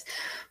kudos,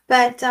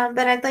 but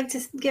I'd like to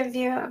give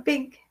you a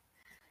big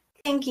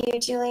thank you,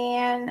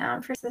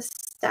 Julianne, for this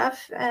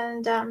stuff.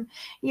 And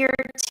your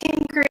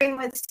tinkering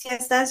with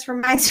CSS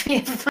reminds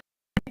me of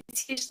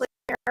it's usually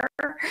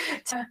error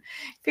to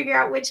figure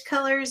out which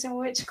colors and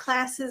which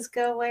classes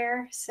go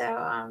where.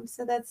 So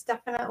so that's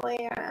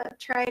definitely a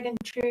tried and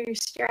true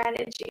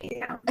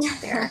strategy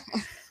there.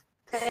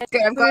 But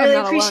Good, I'm we glad really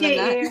I'm not alone in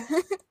appreciate that.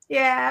 you.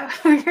 Yeah,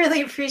 we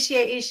really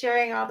appreciate you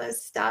sharing all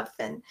this stuff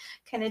and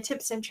kind of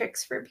tips and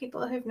tricks for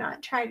people who've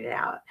not tried it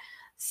out.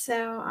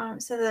 So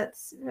so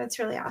that's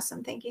really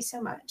awesome. Thank you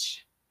so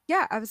much.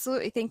 Yeah,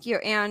 absolutely. Thank you.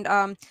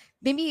 And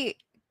maybe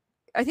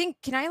I think,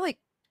 can I like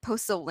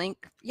post a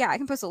link? Yeah, I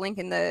can post a link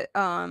in the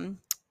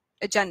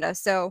agenda.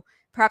 So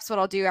perhaps what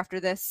I'll do after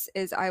this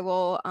is I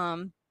will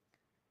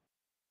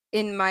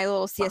in my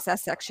little CSS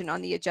section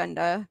on the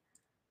agenda,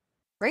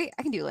 right?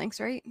 I can do links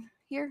right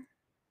here.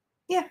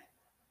 Yeah.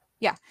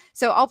 Yeah.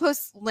 So I'll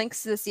post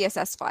links to the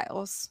CSS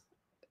files.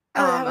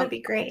 Oh, that would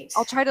be great.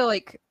 I'll try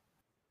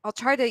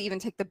to even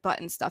take the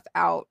button stuff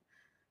out.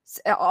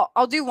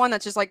 I'll do one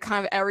that's just like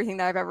kind of everything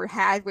that I've ever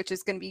had, which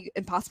is going to be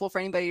impossible for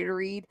anybody to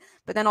read.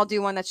 But then I'll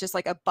do one that's just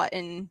like a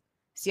button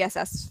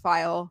CSS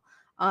file.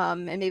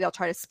 And maybe I'll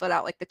try to split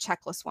out like the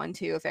checklist one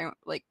too. If I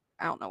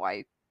don't know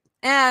why.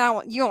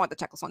 And you don't want the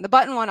checklist one. The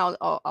button one,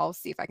 I'll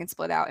see if I can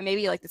split out, and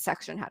maybe like the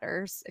section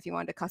headers if you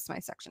wanted to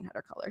customize section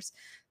header colors.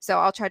 So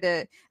I'll try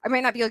to. I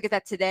might not be able to get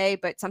that today,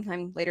 but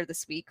sometime later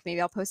this week, maybe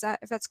I'll post that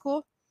if that's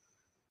cool.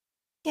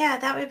 Yeah,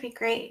 that would be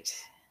great.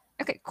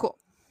 Okay, cool.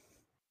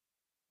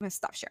 I'm gonna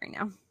stop sharing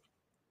now.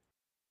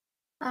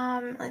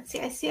 Let's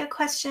see. I see a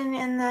question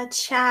in the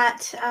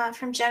chat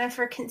from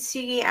Jennifer. Can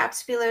Sugi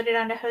apps be loaded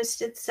onto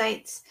hosted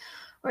sites,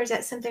 or is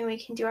that something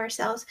we can do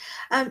ourselves?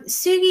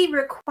 Sugi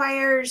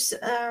requires,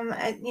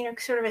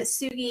 sort of a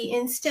Sugi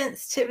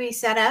instance to be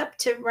set up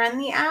to run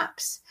the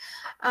apps.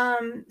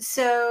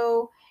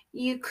 So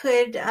you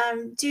could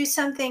do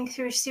something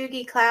through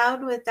Sugi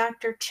Cloud with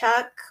Dr.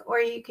 Chuck, or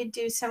you could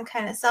do some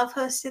kind of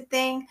self-hosted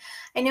thing.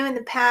 I know in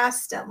the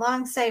past at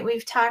Longsight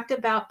we've talked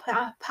about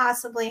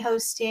possibly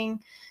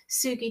hosting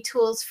Sugi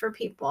tools for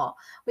people.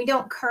 We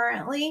don't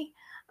currently,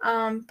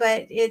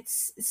 but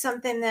it's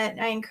something that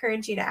I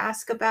encourage you to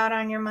ask about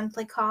on your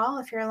monthly call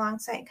if you're a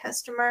Longsight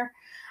customer.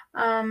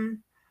 But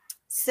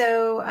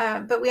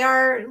we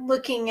are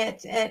looking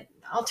at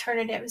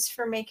alternatives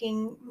for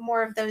making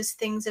more of those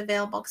things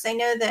available, because I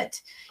know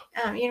that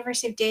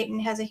University of Dayton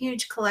has a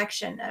huge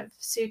collection of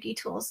Sugi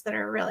tools that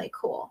are really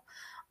cool.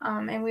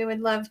 And we would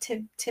love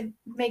to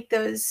make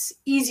those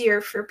easier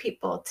for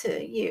people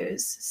to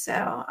use.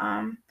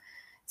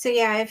 So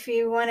yeah, if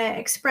you want to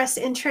express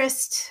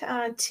interest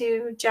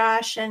to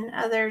Josh and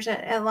others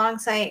at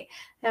Longsight,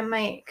 that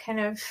might kind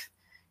of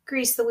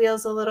grease the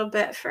wheels a little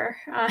bit for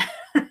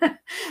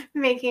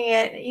making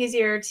it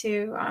easier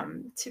to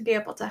be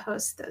able to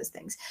host those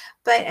things.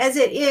 But as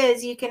it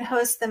is, you can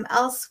host them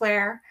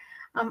elsewhere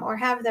or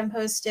have them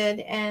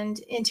hosted and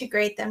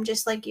integrate them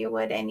just like you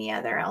would any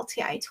other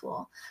LTI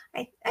tool.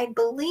 I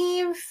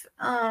believe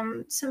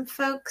some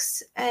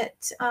folks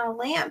at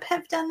LAMP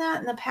have done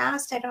that in the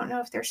past. I don't know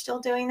if they're still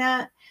doing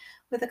that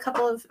with a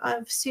couple of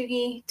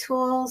Sugi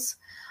tools.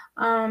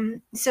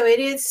 So it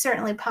is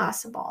certainly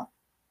possible.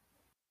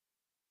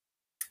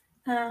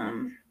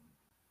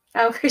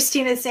 Oh,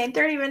 Christina's saying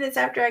 30 minutes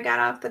after I got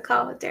off the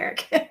call with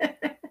Derek.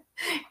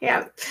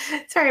 Yeah,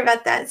 sorry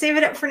about that. Save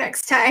it up for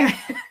next time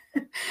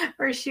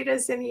or shoot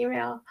us an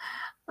email.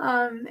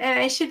 And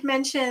I should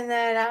mention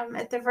that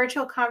at the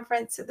virtual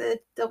conference,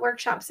 the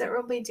workshops that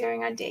we'll be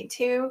doing on day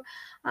 2,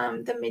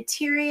 the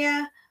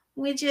materia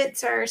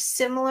widgets are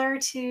similar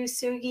to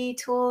Sugi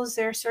tools.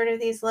 They're sort of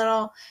these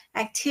little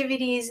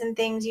activities and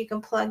things you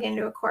can plug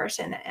into a course,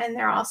 and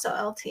they're also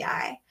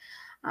LTI.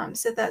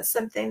 So that's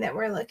something that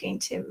we're looking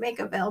to make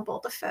available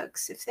to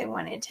folks if they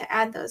wanted to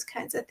add those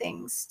kinds of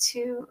things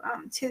to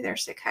their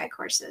Sakai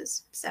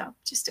courses. So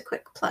just a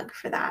quick plug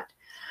for that.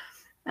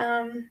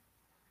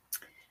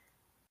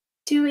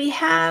 Do we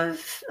have,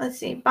 let's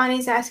see,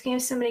 Bonnie's asking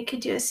if somebody could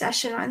do a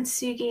session on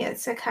Sugi at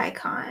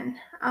SakaiCon.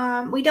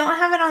 We don't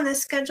have it on the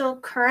schedule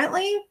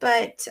currently,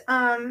 but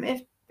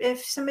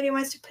if somebody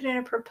wants to put in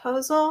a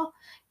proposal,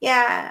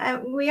 yeah,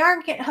 we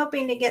are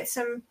hoping to get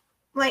some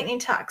lightning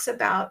talks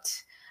about,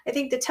 I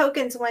think the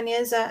tokens one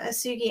is a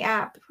Sugi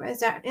app.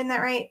 Isn't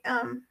that right,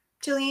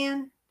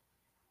 Julianne?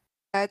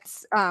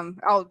 That's I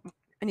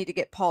need to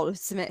get Paul to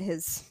submit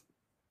his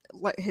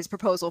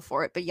proposal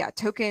for it, but yeah,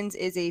 tokens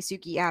is a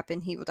Sugi app,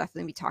 and he will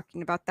definitely be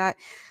talking about that.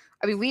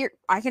 I mean,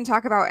 I can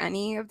talk about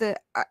any of the.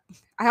 I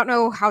don't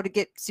know how to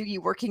get Sugi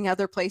working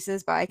other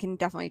places, but I can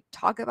definitely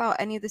talk about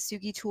any of the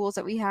Sugi tools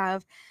that we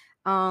have.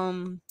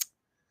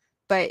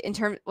 But in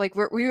terms, like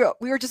we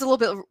were just a little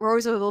bit, we're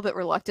always a little bit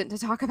reluctant to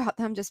talk about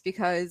them, just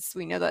because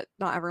we know that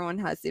not everyone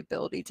has the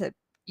ability to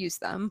use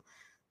them.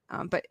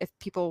 But if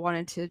people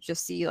wanted to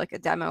just see like a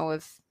demo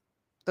of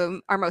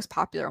our most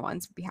popular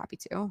ones, we'd be happy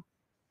to.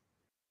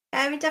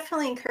 I would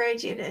definitely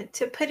encourage you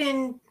to put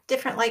in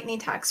different lightning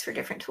talks for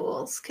different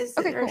tools, because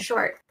they're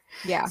short.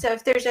 Yeah. So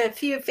if there's a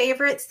few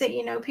favorites that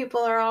people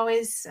are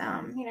always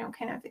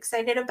kind of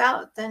excited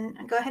about, then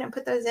go ahead and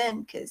put those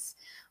in, because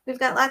we've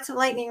got lots of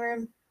lightning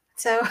room.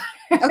 So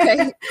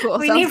okay, cool.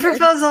 we need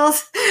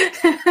proposals.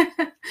 So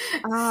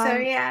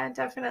yeah,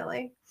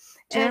 definitely.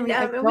 Jeremy,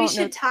 and we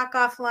should talk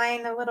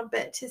offline a little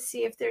bit to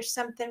see if there's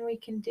something we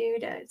can do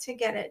to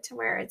get it to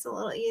where it's a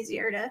little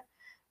easier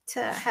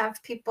to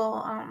have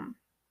people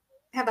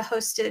have a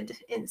hosted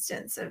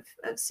instance of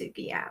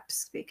Sugi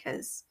apps,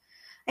 because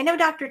I know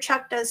Dr.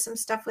 Chuck does some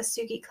stuff with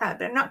Sugi Cloud,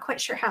 but I'm not quite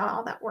sure how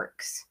all that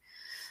works.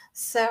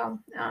 So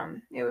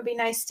it would be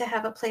nice to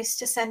have a place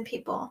to send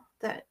people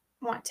that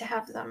want to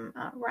have them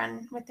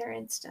run with their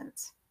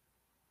instance.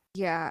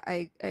 Yeah,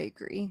 I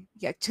agree.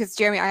 Yeah, because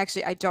Jeremy,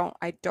 I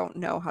don't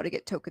know how to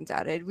get tokens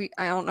added.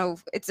 I don't know.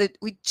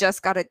 We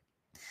just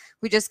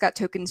got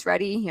tokens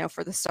ready,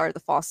 for the start of the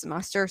fall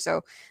semester.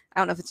 So I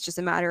don't know if it's just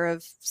a matter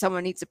of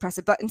someone needs to press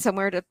a button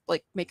somewhere to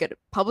like make it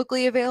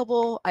publicly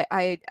available.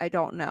 I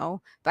don't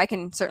know, but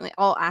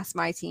I'll ask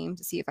my team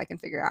to see if I can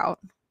figure out.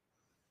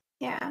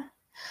 Yeah.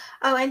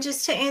 Oh, and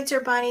just to answer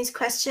Bonnie's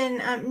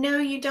question, no,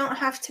 you don't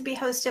have to be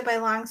hosted by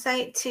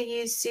Longsight to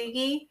use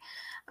Sugi.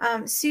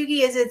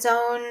 Sugi is its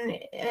own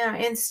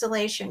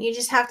installation. You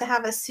just have to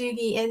have a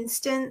Sugi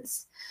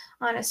instance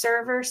on a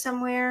server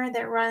somewhere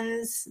that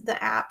runs the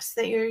apps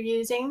that you're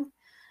using.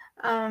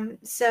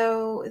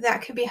 So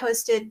that could be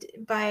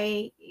hosted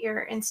by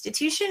your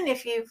institution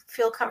if you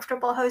feel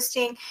comfortable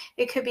hosting.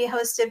 It could be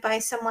hosted by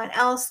someone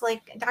else,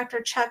 like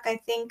Dr. Chuck, I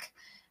think,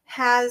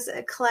 has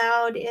a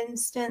cloud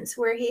instance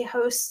where he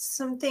hosts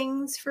some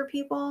things for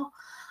people.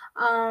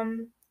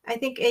 I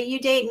think at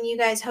UDayton, you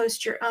guys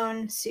host your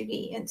own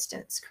Sugi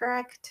instance,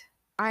 correct?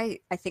 I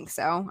think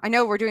so. I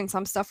know we're doing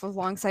some stuff with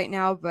Longsight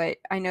now, but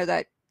I know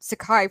that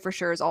Sakai for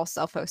sure is all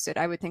self-hosted.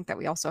 I would think that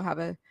we also have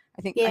I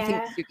think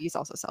Sugi is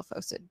also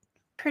self-hosted.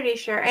 Pretty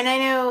sure. And I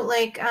know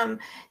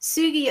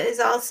Sugi is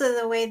also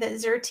the way that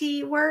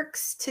Xerte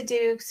works to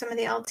do some of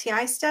the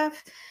LTI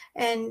stuff.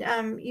 And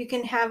you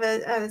can have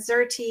a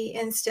Xerte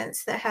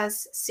instance that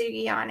has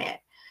Sugi on it.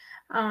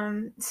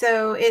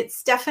 So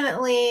it's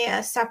definitely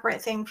a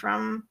separate thing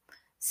from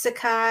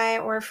Sakai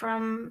or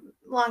from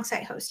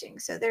Longsight hosting.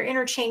 So they're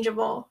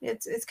interchangeable.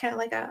 It's kind of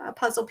like a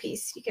puzzle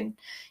piece. You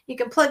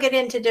can plug it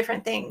into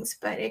different things,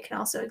 but it can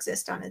also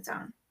exist on its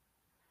own.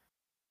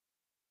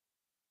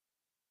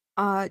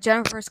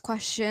 Jennifer's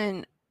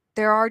question,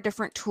 there are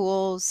different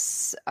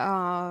tools.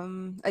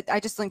 I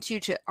just linked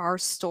you to our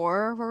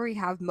store where we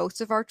have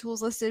most of our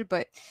tools listed,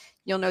 but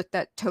you'll note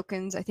that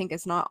tokens, I think,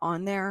 is not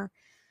on there.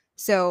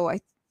 So I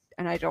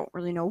don't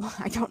really know.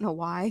 I don't know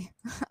why.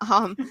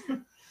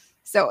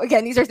 So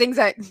again, these are things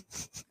that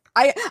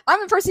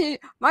I'm a person,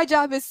 my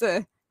job is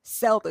to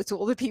sell the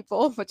tool to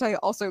people, which I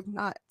also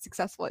not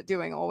successful at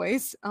doing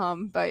always.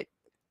 But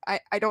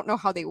I don't know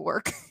how they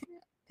work.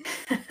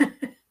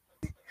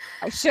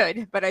 I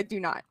should, but I do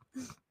not.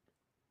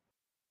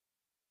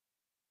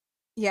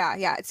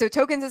 Yeah. So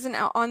tokens isn't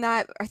out on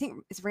that. I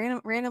think it's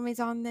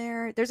randomly's on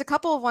there. There's a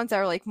couple of ones that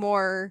are like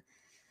more.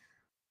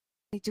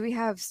 Do we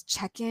have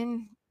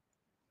check-in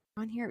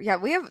on here? Yeah,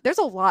 there's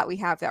a lot we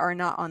have that are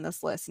not on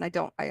this list, and I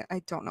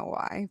don't know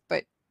why,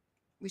 but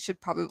we should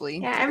probably.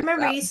 Yeah, I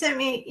remember you sent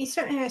me a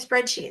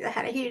spreadsheet that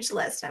had a huge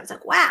list, and I was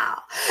like,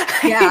 wow,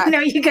 Yeah. I didn't know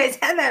you guys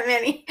had that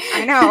many.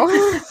 I know.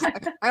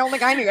 I don't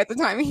think I knew at the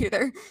time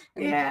either.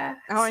 And yeah,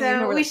 I don't even know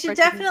so where we that should spreadsheet is.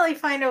 definitely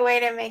find a way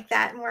to make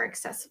that more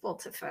accessible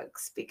to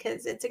folks,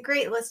 because it's a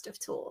great list of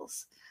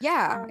tools.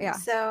 Yeah, yeah,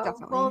 so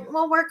definitely.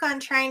 we'll work on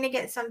trying to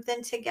get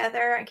something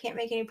together. I can't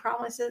make any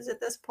promises at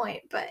this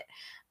point, but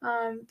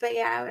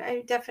yeah,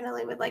 I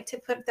definitely would like to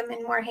put them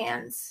in more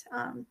hands,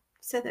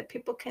 so that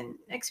people can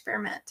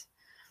experiment.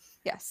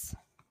 Yes.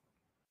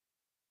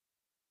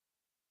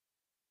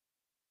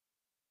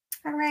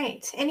 All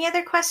right. Any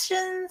other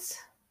questions?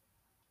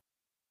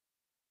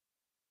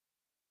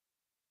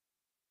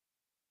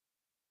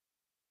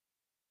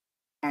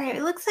 All right.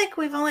 It looks like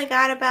we've only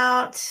got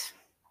about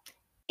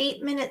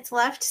 8 minutes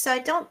left, so I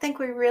don't think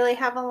we really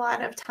have a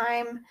lot of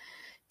time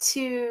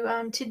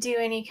to do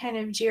any kind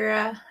of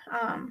JIRA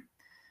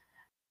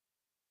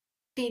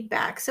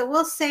feedback. So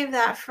we'll save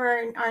that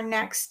for our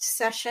next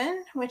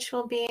session, which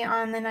will be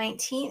on the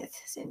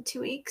 19th, in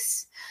 2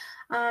 weeks.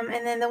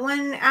 And then the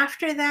one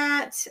after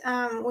that,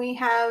 we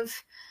have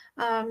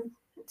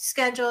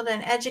scheduled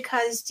an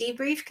EDUCAUSE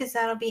debrief, because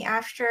that'll be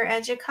after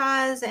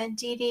EDUCAUSE, and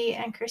Dee Dee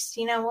and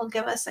Christina will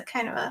give us a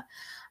kind of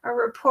a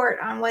report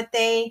on what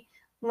they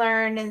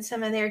learned and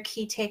some of their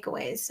key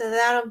takeaways. So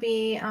that'll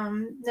be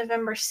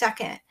November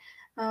 2nd.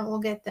 We'll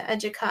get the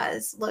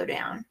EDUCAUSE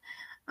lowdown.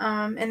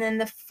 And then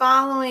the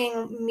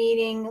following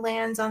meeting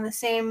lands on the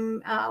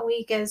same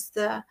week as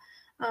the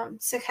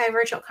Sakai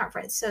virtual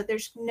conference. So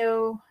there's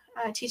no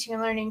teaching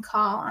and learning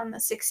call on the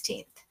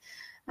 16th,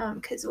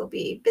 because we'll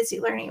be busy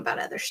learning about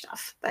other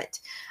stuff. But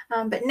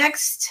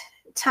next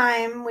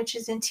time, which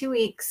is in 2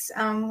 weeks,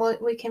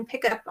 we can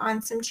pick up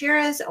on some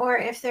JIRAs, or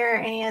if there are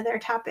any other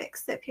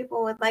topics that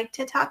people would like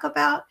to talk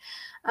about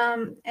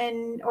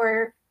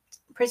or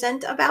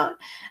present about,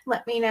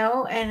 let me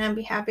know, and I'll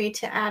be happy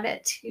to add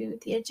it to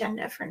the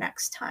agenda for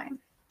next time.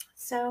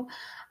 So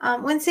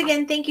once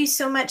again, thank you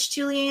so much,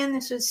 Julianne.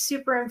 This was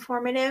super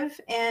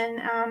informative, and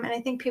I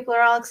think people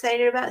are all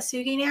excited about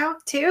Sugi now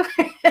too,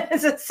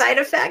 as a side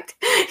effect,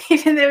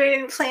 even though we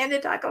didn't plan to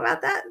talk about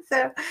that.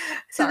 So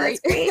Sorry.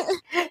 that's great.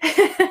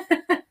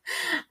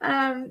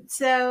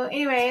 So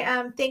anyway,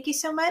 thank you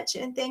so much,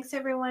 and thanks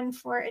everyone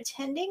for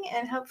attending,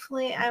 and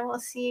hopefully I will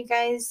see you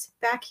guys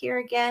back here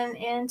again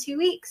in 2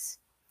 weeks.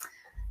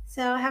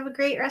 So have a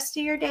great rest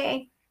of your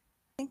day.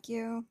 Thank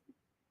you.